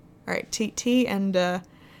 All right, T, and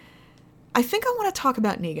I think I want to talk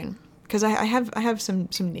about Negan, because I have some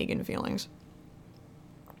Negan feelings.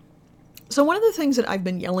 So one of the things that I've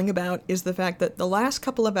been yelling about is the fact that the last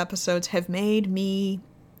couple of episodes have made me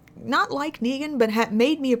not like Negan, but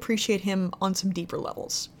made me appreciate him on some deeper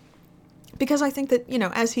levels. Because I think that, you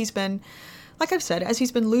know, as he's been, like I've said, as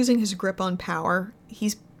he's been losing his grip on power,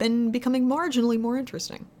 he's been becoming marginally more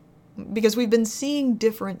interesting. Because we've been seeing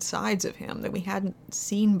different sides of him that we hadn't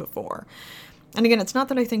seen before. And again, it's not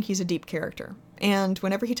that I think he's a deep character. And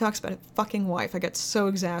whenever he talks about his fucking wife, I get so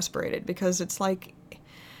exasperated because it's like,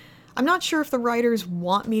 I'm not sure if the writers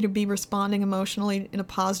want me to be responding emotionally in a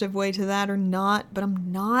positive way to that or not, but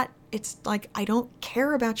I'm not. It's like, I don't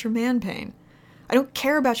care about your man pain. I don't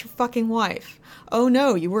care about your fucking wife. Oh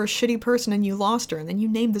no, you were a shitty person and you lost her, and then you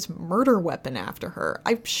named this murder weapon after her.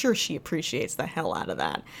 I'm sure she appreciates the hell out of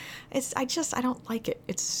that. I don't like it.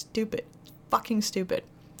 It's stupid. Fucking stupid.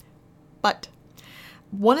 But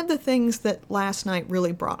one of the things that last night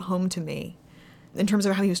really brought home to me, in terms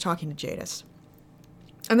of how he was talking to Jadis,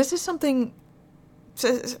 and this is something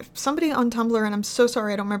somebody on Tumblr, and I'm so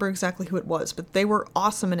sorry I don't remember exactly who it was, but they were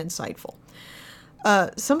awesome and insightful.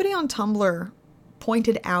 Somebody on Tumblr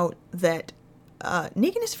pointed out that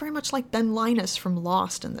Negan is very much like Ben Linus from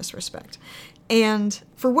Lost in this respect. And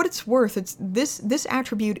for what it's worth, this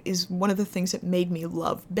attribute is one of the things that made me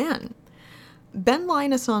love Ben. Ben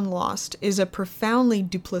Linus on Lost is a profoundly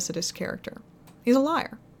duplicitous character. He's a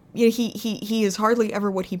liar. You know, he is hardly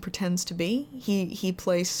ever what he pretends to be. He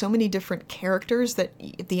plays so many different characters that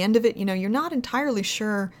at the end of it, you know, you're not entirely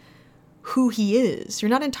sure who he is. You're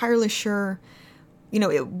not entirely sure, you know,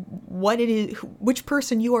 what it is, which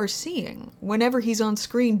person you are seeing whenever he's on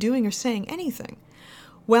screen doing or saying anything.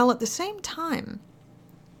 Well, at the same time,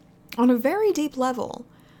 on a very deep level,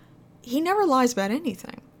 he never lies about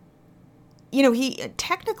anything. You know,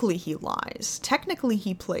 technically he lies. Technically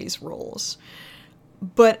he plays roles.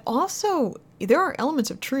 But also, there are elements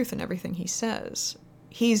of truth in everything he says.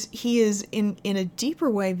 He is, in a deeper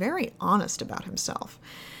way, very honest about himself.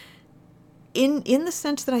 In the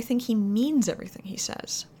sense that I think he means everything he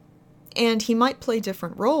says. And he might play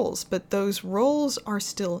different roles, but those roles are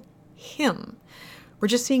still him. We're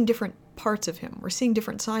just seeing different parts of him. We're seeing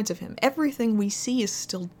different sides of him. Everything we see is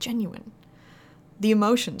still genuine. The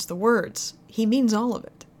emotions, the words, he means all of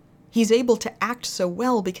it. He's able to act so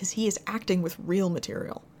well because he is acting with real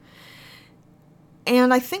material.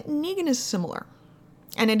 And I think Negan is similar.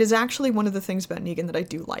 And it is actually one of the things about Negan that I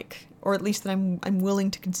do like, or at least that I'm willing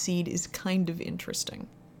to concede is kind of interesting.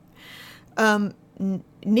 Negan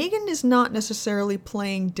is not necessarily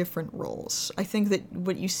playing different roles. I think that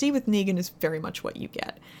what you see with Negan is very much what you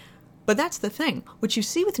get. But that's the thing. What you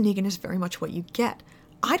see with Negan is very much what you get.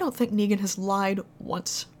 I don't think Negan has lied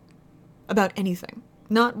once about anything.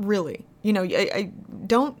 Not really. You know, I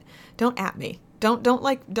don't at me.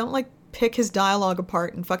 Don't pick his dialogue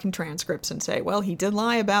apart in fucking transcripts and say, well, he did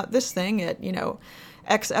lie about this thing at, you know,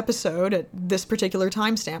 X episode at this particular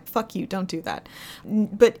timestamp. Fuck you, don't do that.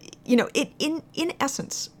 But, you know, in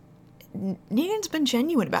essence, Negan's been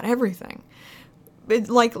genuine about everything.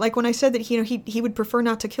 Like when I said that, you know, he would prefer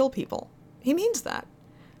not to kill people. He means that.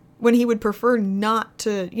 When he would prefer not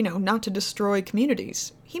to destroy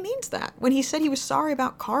communities. He means that. When he said he was sorry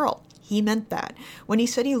about Carl, he meant that. When he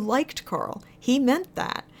said he liked Carl, he meant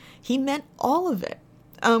that. He meant all of it.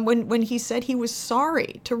 When he said he was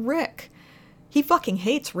sorry to Rick, he fucking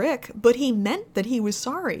hates Rick, but he meant that he was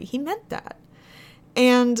sorry. He meant that.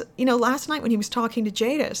 And, you know, last night when he was talking to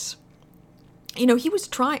Jadis, you know, he was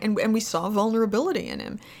trying, and we saw vulnerability in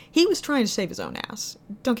him. He was trying to save his own ass.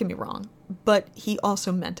 Don't get me wrong. But he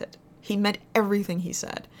also meant it. He meant everything he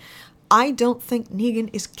said. I don't think Negan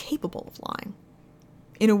is capable of lying.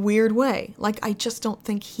 In a weird way. Like, I just don't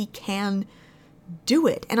think he can do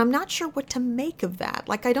it. And I'm not sure what to make of that.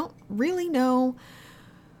 Like, I don't really know.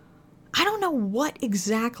 I don't know what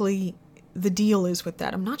exactly the deal is with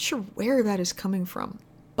that. I'm not sure where that is coming from.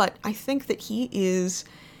 But I think that he is,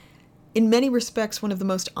 in many respects, one of the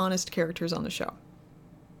most honest characters on the show.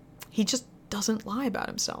 He just doesn't lie about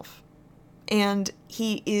himself. And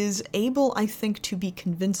he is able, I think, to be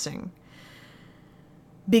convincing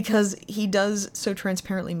because he does so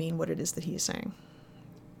transparently mean what it is that he is saying.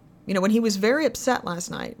 You know, when he was very upset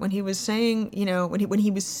last night, when he was saying, you know, when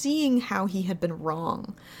he was seeing how he had been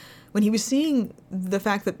wrong, when he was seeing the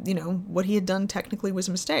fact that, what he had done technically was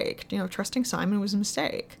a mistake. Trusting Simon was a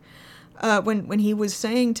mistake. When he was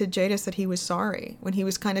saying to Jadis that he was sorry, when he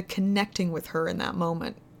was kind of connecting with her in that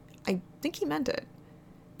moment, I think he meant it.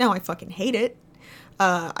 Now, I fucking hate it.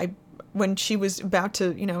 When she was about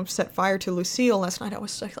to, set fire to Lucille last night, I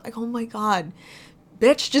was like, oh my God,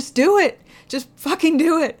 bitch, just do it. Just fucking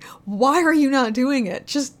do it. Why are you not doing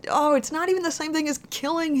it? It's not even the same thing as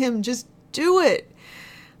killing him. Just do it.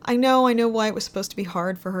 I know why it was supposed to be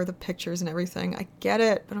hard for her, the pictures and everything. I get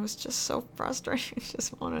it, but it was just so frustrating. I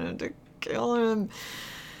just wanted to kill him.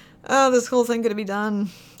 Oh, this whole thing could have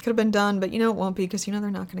been done, but it won't be, because they're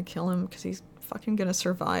not going to kill him, because he's fucking going to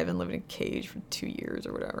survive and live in a cage for 2 years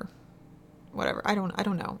or whatever. I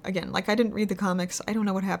don't know. Again, I didn't read the comics. I don't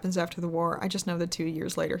know what happens after the war. I just know that 2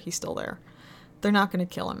 years later, he's still there. They're not going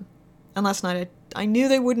to kill him. And last night, I knew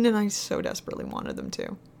they wouldn't, and I so desperately wanted them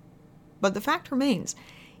to. But the fact remains,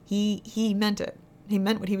 he meant it. He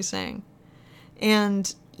meant what he was saying.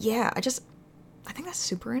 And yeah, I think that's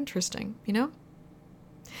super interesting,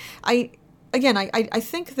 I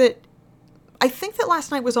think that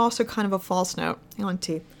last night was also kind of a false note. Hang on,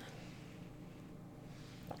 T.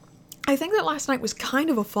 I think that last night was kind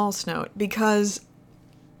of a false note, because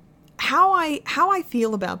how I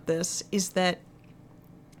feel about this is that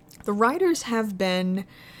the writers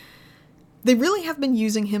they really have been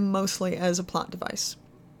using him mostly as a plot device.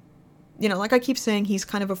 Like I keep saying, he's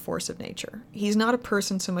kind of a force of nature. He's not a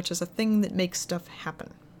person so much as a thing that makes stuff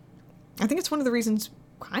happen. I think it's one of the reasons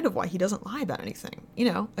kind of why he doesn't lie about anything.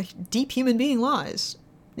 A deep human being lies.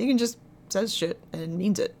 Negan just says shit and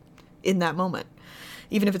means it in that moment,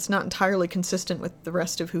 even if it's not entirely consistent with the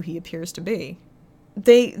rest of who he appears to be.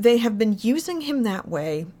 They have been using him that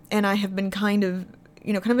way, and I have been kind of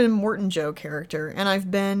an Immortan Joe character, and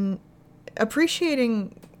I've been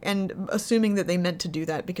appreciating and assuming that they meant to do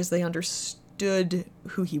that because they understood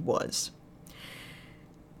who he was.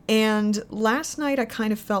 And last night I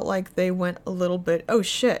kind of felt like they went a little bit, oh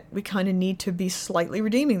shit, we kind of need to be slightly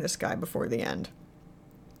redeeming this guy before the end.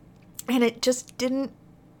 And it just didn't,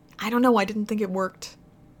 I don't know, I didn't think it worked.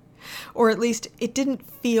 Or at least it didn't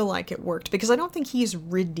feel like it worked, because I don't think he's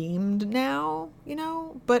redeemed now,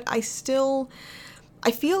 but I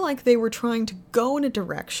feel like they were trying to go in a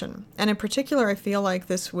direction. And in particular, I feel like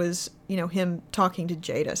this was, him talking to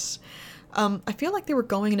Jadis. I feel like they were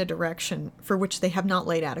going in a direction for which they have not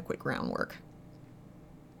laid adequate groundwork.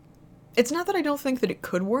 It's not that I don't think that it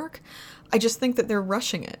could work. I just think that they're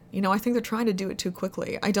rushing it. I think they're trying to do it too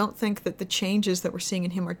quickly. I don't think that the changes that we're seeing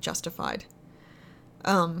in him are justified.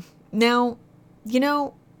 Now,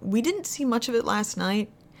 we didn't see much of it last night.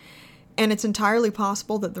 And it's entirely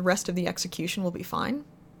possible that the rest of the execution will be fine,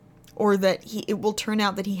 or that it will turn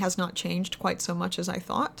out that he has not changed quite so much as I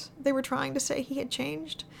thought they were trying to say he had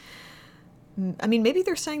changed. I mean, maybe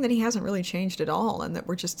they're saying that he hasn't really changed at all, and that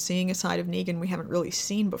we're just seeing a side of Negan we haven't really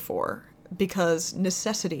seen before, because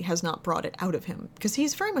necessity has not brought it out of him, because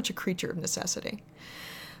he's very much a creature of necessity.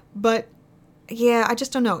 But, yeah, I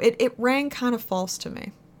just don't know. It rang kind of false to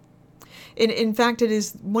me. In fact, it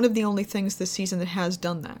is one of the only things this season that has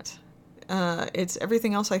done that. It's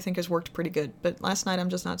everything else I think has worked pretty good, but last night I'm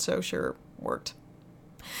just not so sure worked.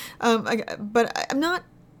 But I'm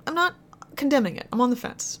not condemning it. I'm on the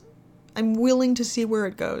fence. I'm willing to see where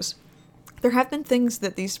it goes. There have been things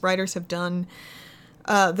that these writers have done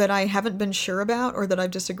that I haven't been sure about or that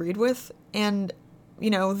I've disagreed with, and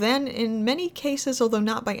then in many cases, although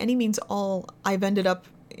not by any means all, I've ended up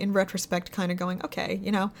in retrospect kind of going, okay,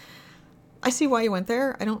 I see why you went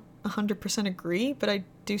there. I don't 100% agree, but I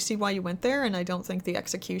do see why you went there, and I don't think the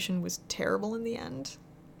execution was terrible in the end.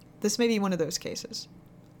 This may be one of those cases.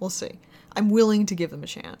 We'll see. I'm willing to give them a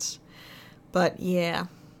chance. But yeah,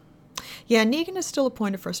 Negan is still a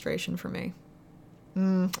point of frustration for me.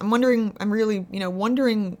 I'm really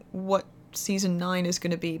wondering what season 9 is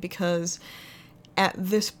going to be, because at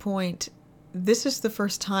this point, this is the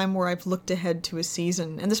first time where I've looked ahead to a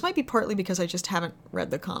season, and this might be partly because I just haven't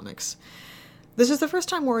read the comics. This is the first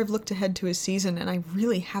time where I've looked ahead to a season, and I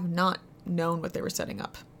really have not known what they were setting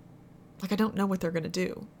up. I don't know what they're going to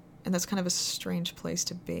do, and that's kind of a strange place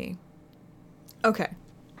to be. Okay.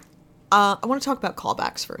 I want to talk about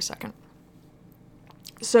callbacks for a second.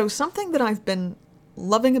 So something that I've been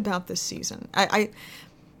loving about this season, let's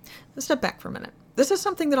step back for a minute. This is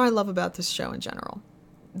something that I love about this show in general.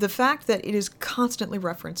 The fact that it is constantly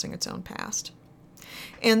referencing its own past.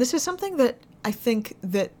 And this is something that I think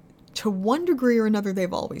that to one degree or another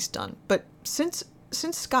they've always done. But since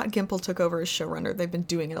Scott Gimple took over as showrunner, they've been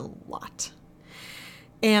doing it a lot.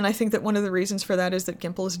 And I think that one of the reasons for that is that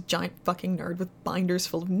Gimple is a giant fucking nerd with binders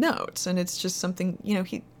full of notes. And it's just something,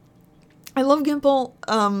 I love Gimple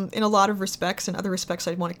in a lot of respects. In other respects,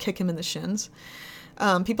 I'd want to kick him in the shins.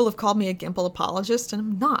 People have called me a Gimple apologist, and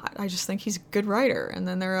I'm not. I just think he's a good writer. And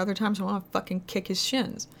then there are other times I want to fucking kick his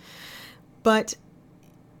shins. But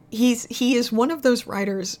he is one of those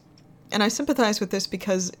writers, and I sympathize with this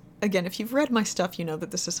because, again, if you've read my stuff, you know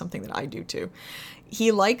that this is something that I do too.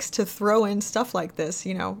 He likes to throw in stuff like this,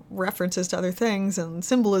 references to other things and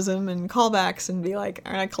symbolism and callbacks and be like,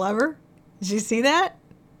 aren't I clever? Did you see that?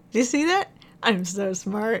 Did you see that? I'm so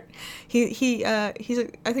smart. He's I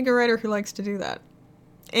think a writer who likes to do that.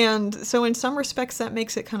 And so in some respects that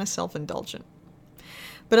makes it kind of self-indulgent.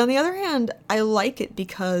 But on the other hand, I like it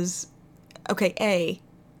because, okay,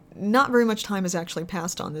 not very much time has actually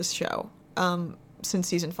passed on this show since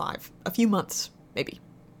season 5. A few months, maybe,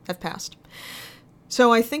 have passed.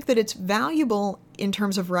 So I think that it's valuable in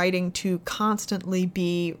terms of writing to constantly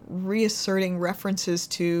be reasserting references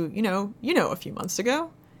to, a few months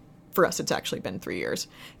ago. For us, it's actually been 3 years.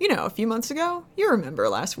 A few months ago, you remember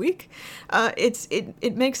last week.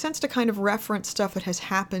 It makes sense to kind of reference stuff that has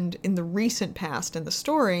happened in the recent past in the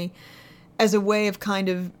story as a way of kind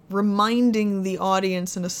of reminding the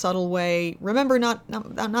audience in a subtle way, remember, not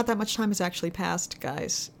that much time has actually passed,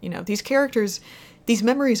 guys. These characters, these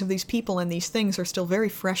memories of these people and these things are still very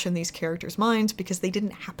fresh in these characters' minds because they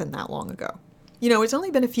didn't happen that long ago. It's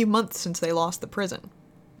only been a few months since they lost the prison.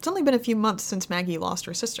 It's only been a few months since Maggie lost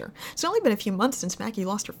her sister. It's only been a few months since Maggie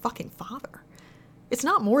lost her fucking father. It's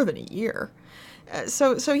not more than a year.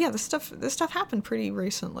 So yeah, this stuff happened pretty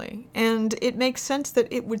recently, and it makes sense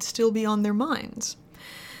that it would still be on their minds.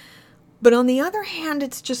 But on the other hand,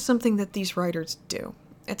 it's just something that these writers do.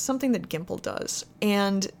 It's something that Gimple does,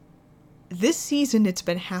 and this season it's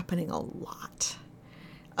been happening a lot.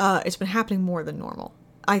 It's been happening more than normal,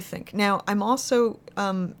 I think. Now, I'm also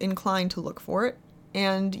inclined to look for it.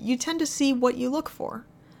 And you tend to see what you look for.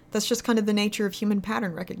 That's just kind of the nature of human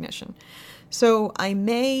pattern recognition. So I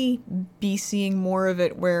may be seeing more of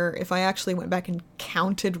it where if I actually went back and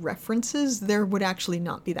counted references, there would actually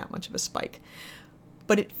not be that much of a spike.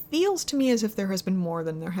 But it feels to me as if there has been more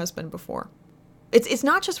than there has been before. It's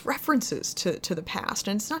not just references to the past,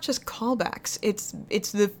 and it's not just callbacks.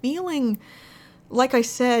 It's the feeling... Like I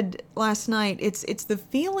said last night, it's the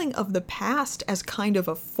feeling of the past as kind of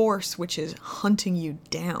a force which is hunting you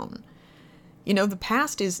down. The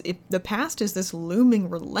past is this looming,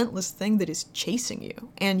 relentless thing that is chasing you,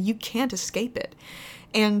 and you can't escape it.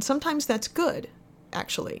 And sometimes that's good,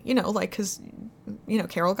 actually. Because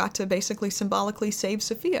Carol got to basically symbolically save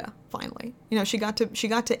Sophia finally. She got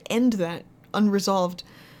to end that unresolved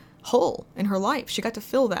hole in her life. She got to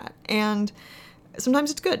fill that, and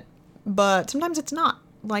sometimes it's good. But sometimes it's not,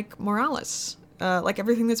 like Morales, like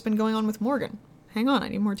everything that's been going on with Morgan. Hang on, I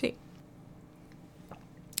need more tea.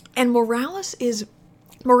 And Morales is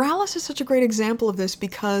such a great example of this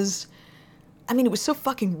because, it was so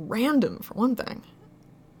fucking random, for one thing.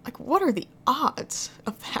 Like, what are the odds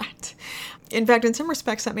of that? In fact, in some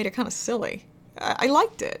respects, that made it kind of silly. I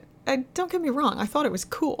liked it. Don't get me wrong, I thought it was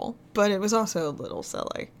cool, but it was also a little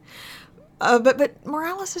silly. But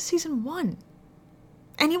Morales is season 1.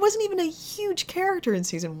 And he wasn't even a huge character in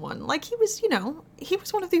season 1. Like, he was, he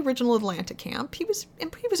was one of the original Atlanta camp. He was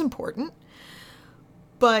important.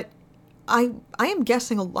 But I am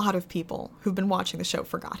guessing a lot of people who've been watching the show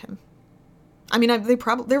forgot him. There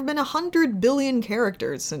have been 100 billion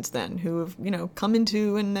characters since then who have, come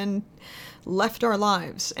into and then left our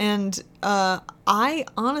lives. And I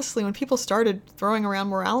honestly, when people started throwing around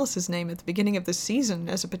Morales' name at the beginning of the season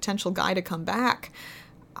as a potential guy to come back,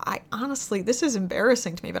 I honestly, this is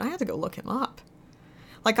embarrassing to me, but I had to go look him up.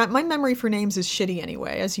 Like, my memory for names is shitty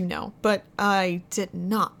anyway, as you know, but I did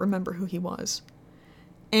not remember who he was.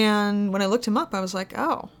 And when I looked him up, I was like,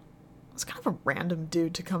 oh, it's kind of a random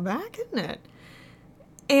dude to come back, isn't it?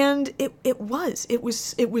 And it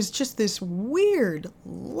was just this weird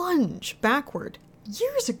lunge backward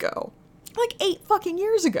years ago, like 8 fucking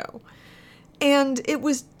years ago. And it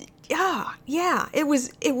was,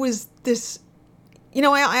 it was this,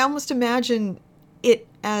 I almost imagine it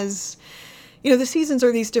as, the seasons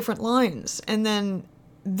are these different lines. And then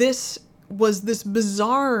this was this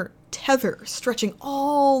bizarre tether stretching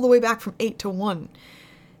all the way back from 8 to 1,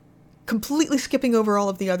 completely skipping over all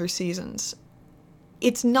of the other seasons.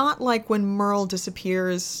 It's not like when Merle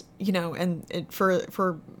disappears,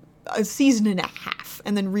 for a season and a half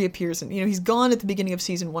and then reappears. And, he's gone at the beginning of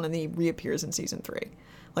season 1 and then he reappears in season 3,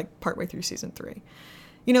 like partway through season 3.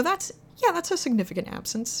 That's a significant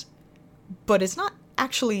absence, but it's not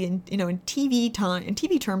actually in TV time. In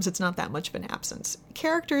TV terms, it's not that much of an absence.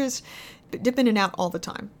 Characters dip in and out all the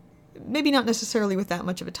time. maybe not necessarily with that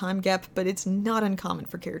much of a time gap, but it's not uncommon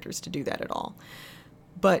for characters to do that at all.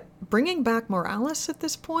 But bringing back Morales at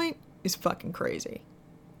this point is fucking crazy.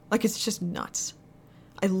 Like, it's just nuts.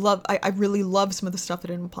 I really love some of the stuff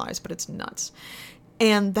that it implies, but it's nuts.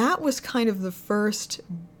 And that was kind of the first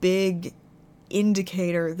big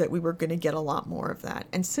indicator that we were going to get a lot more of that.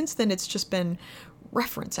 And since then, it's just been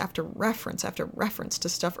reference after reference after reference to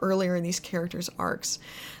stuff earlier in these characters' arcs.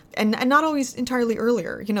 And not always entirely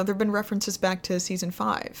earlier. You know, there have been references back to season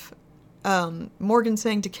 5. Morgan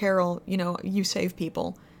saying to Carol, you know, you save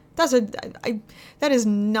people. That is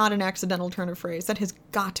not an accidental turn of phrase. That has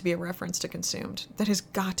got to be a reference to Consumed. That has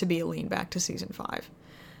got to be a lean back to season 5.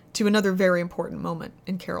 To another very important moment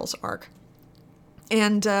in Carol's arc.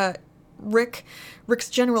 And Rick's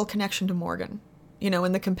general connection to Morgan. You know,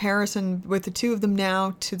 in the comparison with the two of them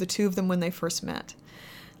now to the two of them when they first met.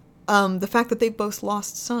 The fact that they've both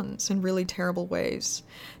lost sons in really terrible ways.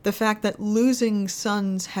 The fact that losing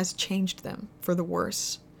sons has changed them for the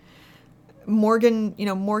worse.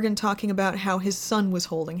 Morgan talking about how his son was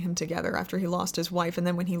holding him together after he lost his wife, and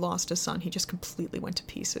then when he lost his son, he just completely went to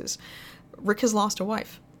pieces. Rick has lost a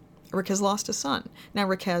wife. Rick has lost a son. Now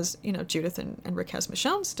Rick has, you know, Judith and Rick has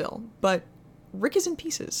Michonne still, but Rick is in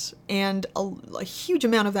pieces. And a huge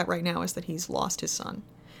amount of that right now is that he's lost his son.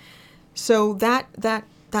 So that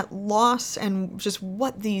loss and just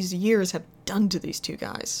what these years have done to these two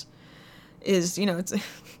guys is, you know,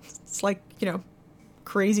 it's like, you know,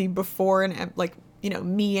 crazy before and like, you know,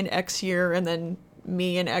 me in X year and then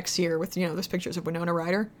me in X year with, you know, those pictures of Winona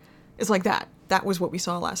Ryder. It's like that. That was what we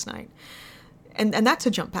saw last night. And that's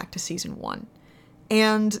a jump back to season 1.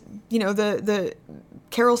 And, you know, the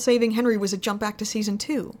Carol saving Henry was a jump back to season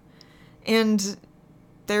 2. And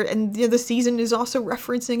you know, the season is also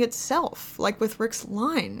referencing itself, like with Rick's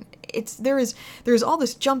line. There is all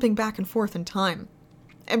this jumping back and forth in time.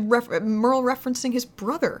 And Merle referencing his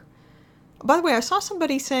brother. By the way, I saw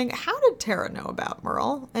somebody saying, how did Tara know about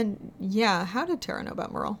Merle? And yeah, how did Tara know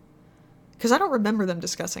about Merle? Because I don't remember them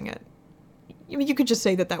discussing it. I mean, you could just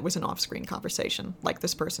say that was an off-screen conversation, like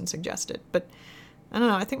this person suggested. But I don't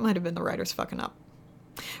know, I think it might have been the writers fucking up.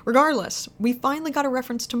 Regardless, we finally got a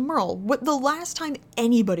reference to Merle. The last time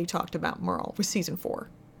anybody talked about Merle was season 4,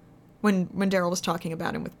 when Daryl was talking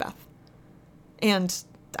about him with Beth. And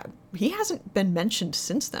he hasn't been mentioned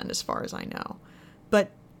since then, as far as I know.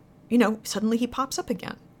 But, you know, suddenly he pops up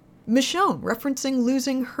again. Michonne, referencing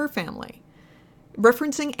losing her family.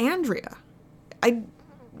 Referencing Andrea.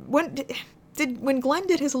 When Glenn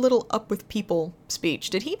did his little up with people speech,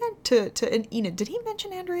 did he to Enid, did he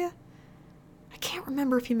mention Andrea? I can't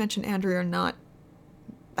remember if he mentioned Andrea or not.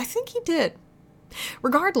 I think he did.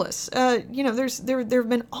 Regardless, you know, there have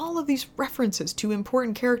been all of these references to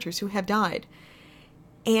important characters who have died.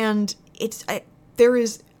 And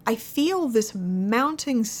I feel this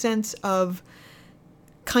mounting sense of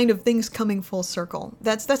kind of things coming full circle.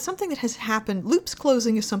 That's something that has happened. Loops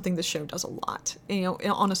closing is something the show does a lot, you know,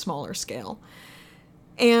 on a smaller scale.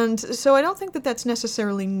 And so I don't think that that's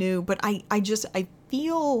necessarily new, but I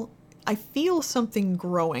feel something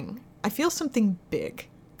growing. I feel something big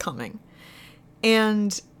coming.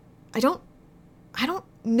 And I don't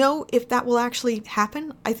know if that will actually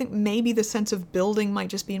happen. I think maybe the sense of building might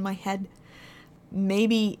just be in my head.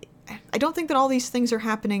 Maybe, I don't think that all these things are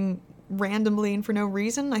happening randomly and for no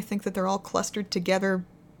reason. I think that they're all clustered together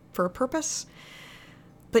for a purpose.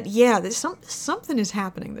 But yeah, something is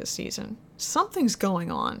happening this season. Something's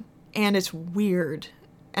going on. And it's weird.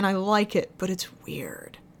 And I like it, but it's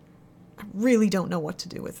weird. I really don't know what to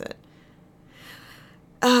do with it.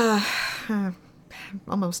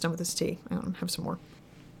 Almost done with this tea. I'll have some more.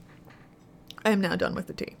 I am now done with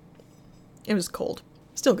the tea. It was cold.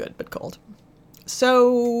 Still good, but cold.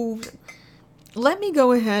 So let me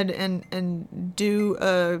go ahead and do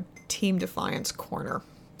a Team Defiance corner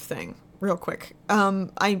thing real quick.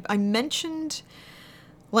 I mentioned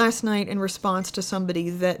last night in response to somebody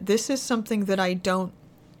that this is something that I don't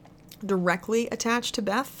directly attach to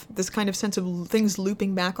Beth, this kind of sense of things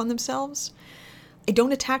looping back on themselves. I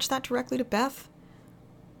don't attach that directly to Beth,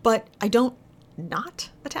 but I don't not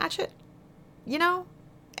attach it, you know?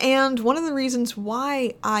 And one of the reasons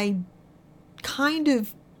why I find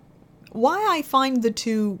the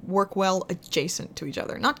two work well adjacent to each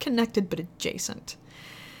other, not connected, but adjacent,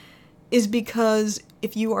 is because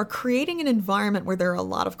if you are creating an environment where there are a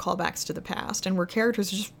lot of callbacks to the past and where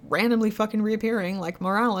characters are just randomly fucking reappearing, like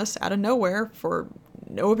Morales, out of nowhere for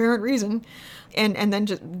no apparent reason, and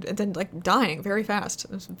then like dying very fast.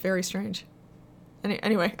 It's very strange.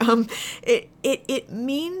 Anyway, it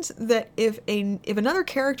means that if another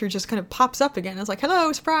character just kind of pops up again, it's like,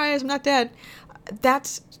 hello, surprise, I'm not dead.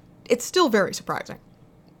 it's still very surprising.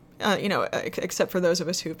 Except for those of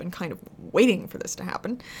us who've been kind of waiting for this to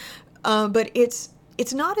happen. But it's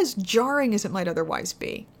not as jarring as it might otherwise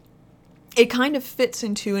be. It kind of fits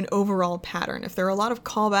into an overall pattern. If there are a lot of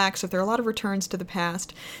callbacks, if there are a lot of returns to the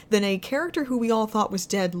past, then a character who we all thought was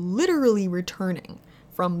dead literally returning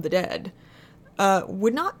from the dead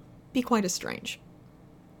would not be quite as strange.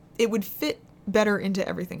 It would fit better into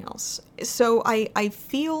everything else. So I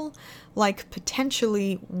feel like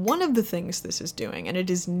potentially one of the things this is doing, and it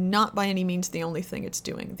is not by any means the only thing it's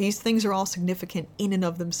doing. These things are all significant in and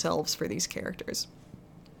of themselves for these characters.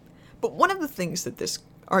 But one of the things that this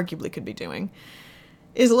arguably could be doing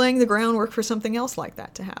is laying the groundwork for something else like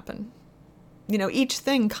that to happen. Each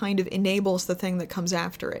thing kind of enables the thing that comes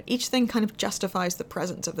after it. Each thing kind of justifies the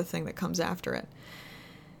presence of the thing that comes after it.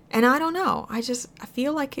 And I don't know. I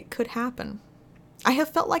feel like it could happen. I have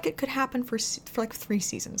felt like it could happen for like 3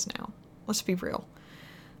 seasons now. Let's be real.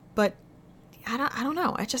 But I don't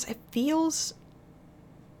know. It feels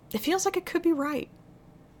like it could be right.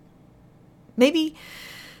 Maybe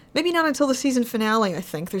not until the season finale, I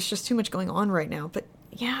think. There's just too much going on right now. But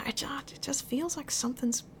yeah, it just feels like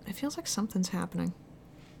something's happening.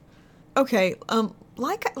 Okay,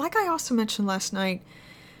 like I also mentioned last night,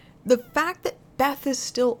 the fact that Beth is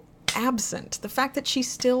still absent, the fact that she's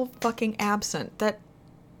still fucking absent, that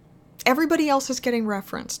everybody else is getting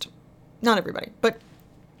referenced. Not everybody, but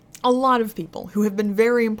a lot of people who have been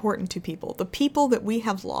very important to people, the people that we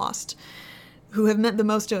have lost, who have meant the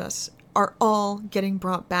most to us, are all getting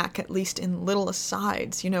brought back, at least in little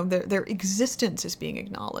asides. Their existence is being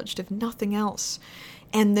acknowledged, if nothing else.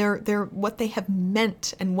 And they're what they have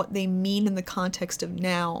meant and what they mean in the context of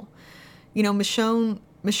now.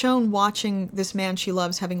 Michonne watching this man she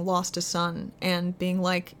loves having lost a son and being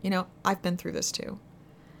like, I've been through this too.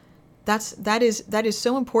 That is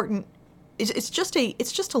so important. It's just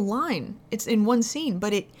a line. It's in one scene,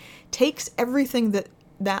 but it takes everything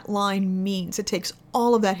that line means. It takes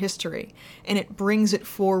all of that history and it brings it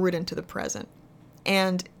forward into the present.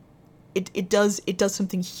 And it does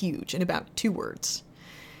something huge in about 2 words.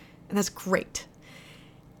 And that's great.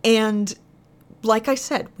 And like I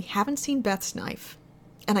said, we haven't seen Beth's knife.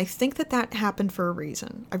 And I think that happened for a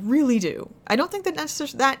reason. I really do. I don't think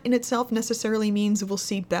that in itself necessarily means we'll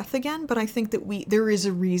see Beth again, but I think that there is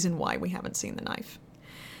a reason why we haven't seen the knife.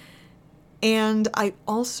 And I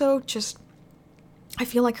also I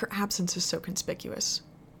feel like her absence is so conspicuous.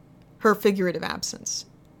 Her figurative absence.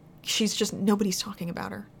 Nobody's talking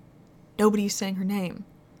about her. Nobody's saying her name.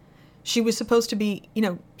 She was supposed to be,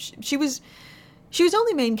 she was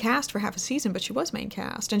only main cast for half a season, but she was main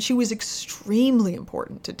cast, and she was extremely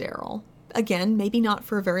important to Daryl. Again, maybe not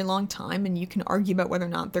for a very long time, and you can argue about whether or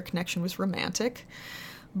not their connection was romantic,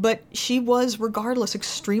 but she was, regardless,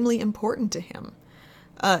 extremely important to him.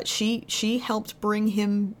 She helped bring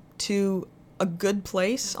him to a good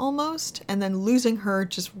place, almost, and then losing her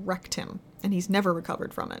just wrecked him, and he's never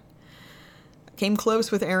recovered from it. Came close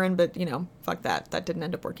with Erin, but, fuck that. That didn't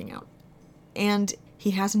end up working out. And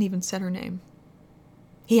he hasn't even said her name.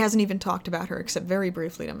 He hasn't even talked about her except very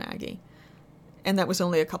briefly to Maggie. And that was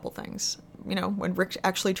only a couple things. When Rick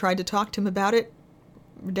actually tried to talk to him about it,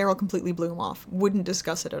 Daryl completely blew him off. Wouldn't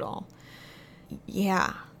discuss it at all.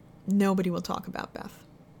 Yeah, nobody will talk about Beth.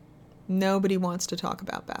 Nobody wants to talk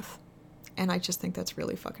about Beth. And I just think that's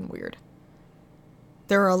really fucking weird.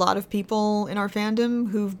 There are a lot of people in our fandom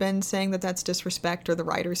who've been saying that that's disrespect or the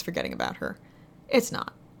writers forgetting about her. It's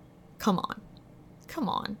not. Come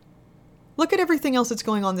on. Look at everything else that's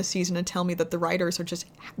going on this season and tell me that the writers are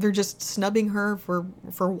just snubbing her for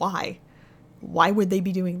why? Why would they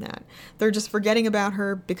be doing that? They're just forgetting about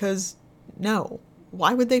her because, no.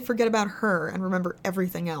 Why would they forget about her and remember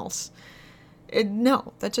everything else?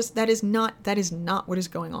 No, that is not what is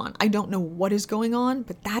going on. I don't know what is going on,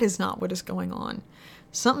 but that is not what is going on.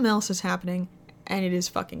 Something else is happening, and it is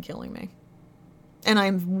fucking killing me. And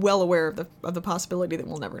I'm well aware of the possibility that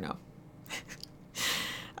we'll never know.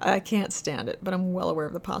 I can't stand it, but I'm well aware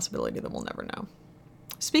of the possibility that we'll never know.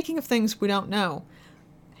 Speaking of things we don't know,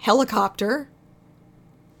 helicopter.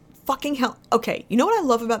 Fucking hell. Okay, you know what I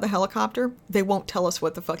love about the helicopter? They won't tell us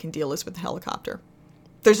what the fucking deal is with the helicopter.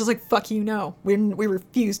 They're just like, fuck you, no. We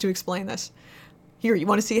refuse to explain this. Here, you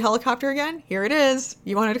want to see a helicopter again? Here it is.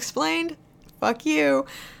 You want it explained? Fuck you.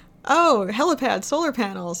 Oh, helipad, solar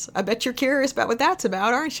panels. I bet you're curious about what that's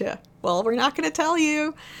about, aren't you? Well, we're not going to tell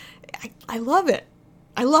you. I love it.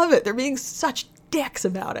 I love it. They're being such dicks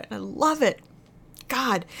about it. I love it.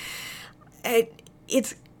 God.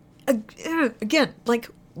 It's, again, like,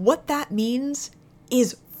 what that means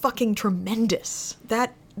is fucking tremendous.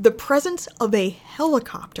 That the presence of a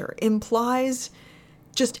helicopter implies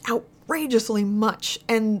just outrageously much.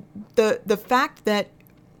 And the fact that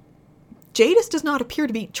Jadis does not appear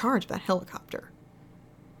to be in charge of that helicopter.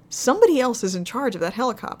 Somebody else is in charge of that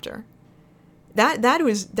helicopter.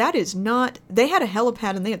 That is not... They had a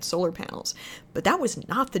helipad and they had solar panels, but that was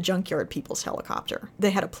not the Junkyard People's helicopter.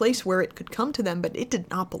 They had a place where it could come to them, but it did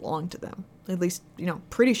not belong to them. At least,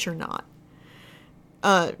 pretty sure not.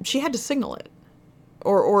 She had to signal it.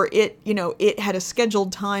 Or it, it had a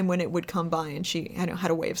scheduled time when it would come by, and she had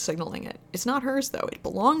a way of signaling it. It's not hers, though. It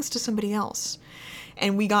belongs to somebody else.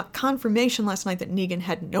 And we got confirmation last night that Negan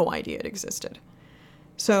had no idea it existed.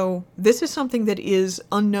 So this is something that is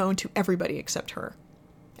unknown to everybody except her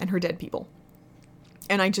and her dead people.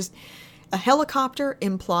 And a helicopter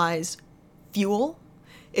implies fuel,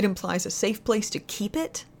 it implies a safe place to keep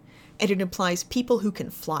it, and it implies people who can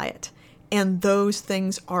fly it. And those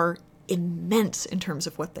things are immense in terms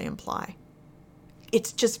of what they imply.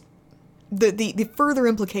 It's just the further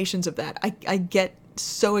implications of that. I get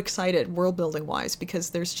so excited world building wise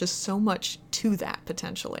because there's just so much to that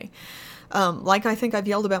potentially. Like I think I've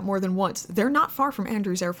yelled about more than once, they're not far from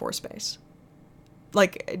Andrews Air Force Base.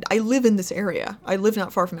 Like, I live in this area. I live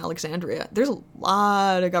not far from Alexandria. There's a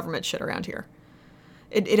lot of government shit around here.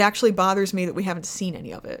 It actually bothers me that we haven't seen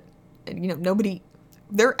any of it. And,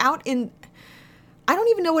 they're out in... I don't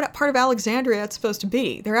even know what part of Alexandria it's supposed to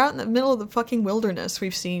be. They're out in the middle of the fucking wilderness.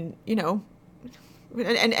 We've seen,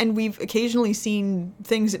 and we've occasionally seen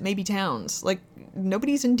things that may be towns. Like,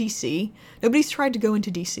 nobody's in D.C. Nobody's tried to go into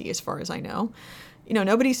D.C. as far as I know.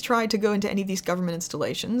 Nobody's tried to go into any of these government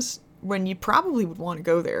installations when you probably would want to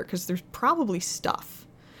go there because there's probably stuff.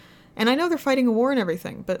 And I know they're fighting a war and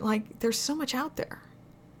everything, but, there's so much out there.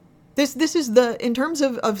 This is in terms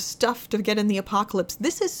of stuff to get in the apocalypse,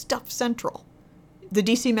 this is stuff central. The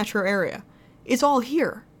DC metro area. It's all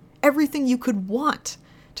here. Everything you could want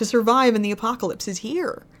to survive in the apocalypse is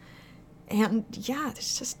here. And yeah,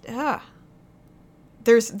 it's just,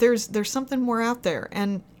 There's something more out there,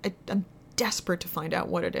 and I'm desperate to find out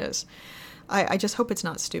what it is. I just hope it's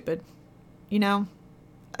not stupid. I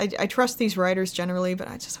trust these writers generally, but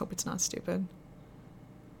I just hope it's not stupid.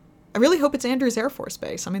 I really hope it's Andrews Air Force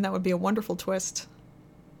Base. I mean, that would be a wonderful twist.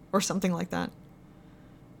 Or something like that.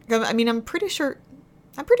 I mean, I'm pretty sure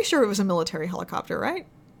it was a military helicopter, right?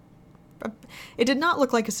 It did not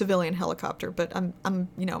look like a civilian helicopter, but I'm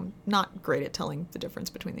not great at telling the difference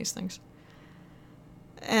between these things.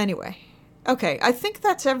 Anyway. Okay, I think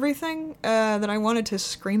that's everything that I wanted to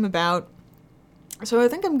scream about. So I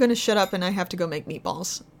think I'm going to shut up and I have to go make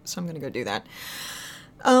meatballs. So I'm going to go do that.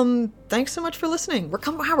 Thanks so much for listening. We're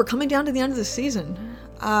coming down to the end of the season.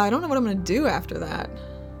 I don't know what I'm going to do after that.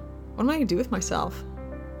 What am I going to do with myself?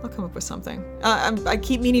 I'll come up with something. I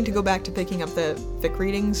keep meaning to go back to picking up the Vic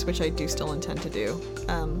readings, which I do still intend to do,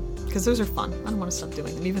 because those are fun. I don't want to stop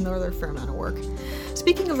doing them, even though they're a fair amount of work.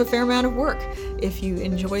 Speaking of a fair amount of work, if you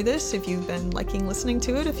enjoy this, if you've been liking listening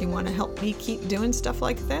to it, if you want to help me keep doing stuff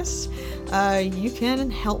like this, you can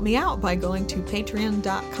help me out by going to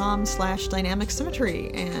patreon.com/dynamic symmetry,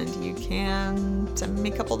 and you can send me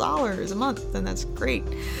a couple dollars a month, and that's great.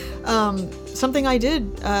 Something I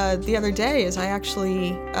did the other day is I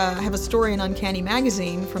actually have a story in Uncanny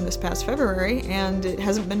Magazine from this past February, and it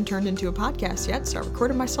hasn't been turned into a podcast yet, so I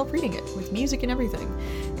recorded myself reading it with music and everything,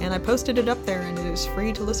 and I posted it up there, and it is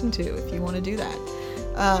free to listen to if you want to do that.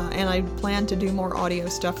 And I plan to do more audio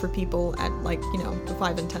stuff for people at the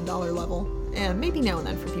 $5 and $10 level, and maybe now and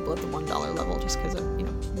then for people at the $1 level, just because I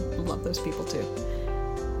love those people too.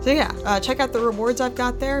 So yeah, check out the rewards I've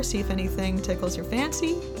got there, see if anything tickles your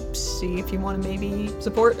fancy, see if you want to maybe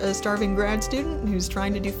support a starving grad student who's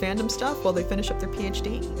trying to do fandom stuff while they finish up their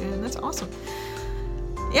PhD, and that's awesome.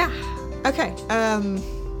 Yeah, okay,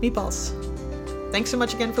 meatballs. Thanks so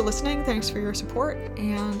much again for listening, thanks for your support,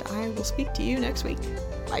 and I will speak to you next week.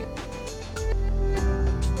 Bye.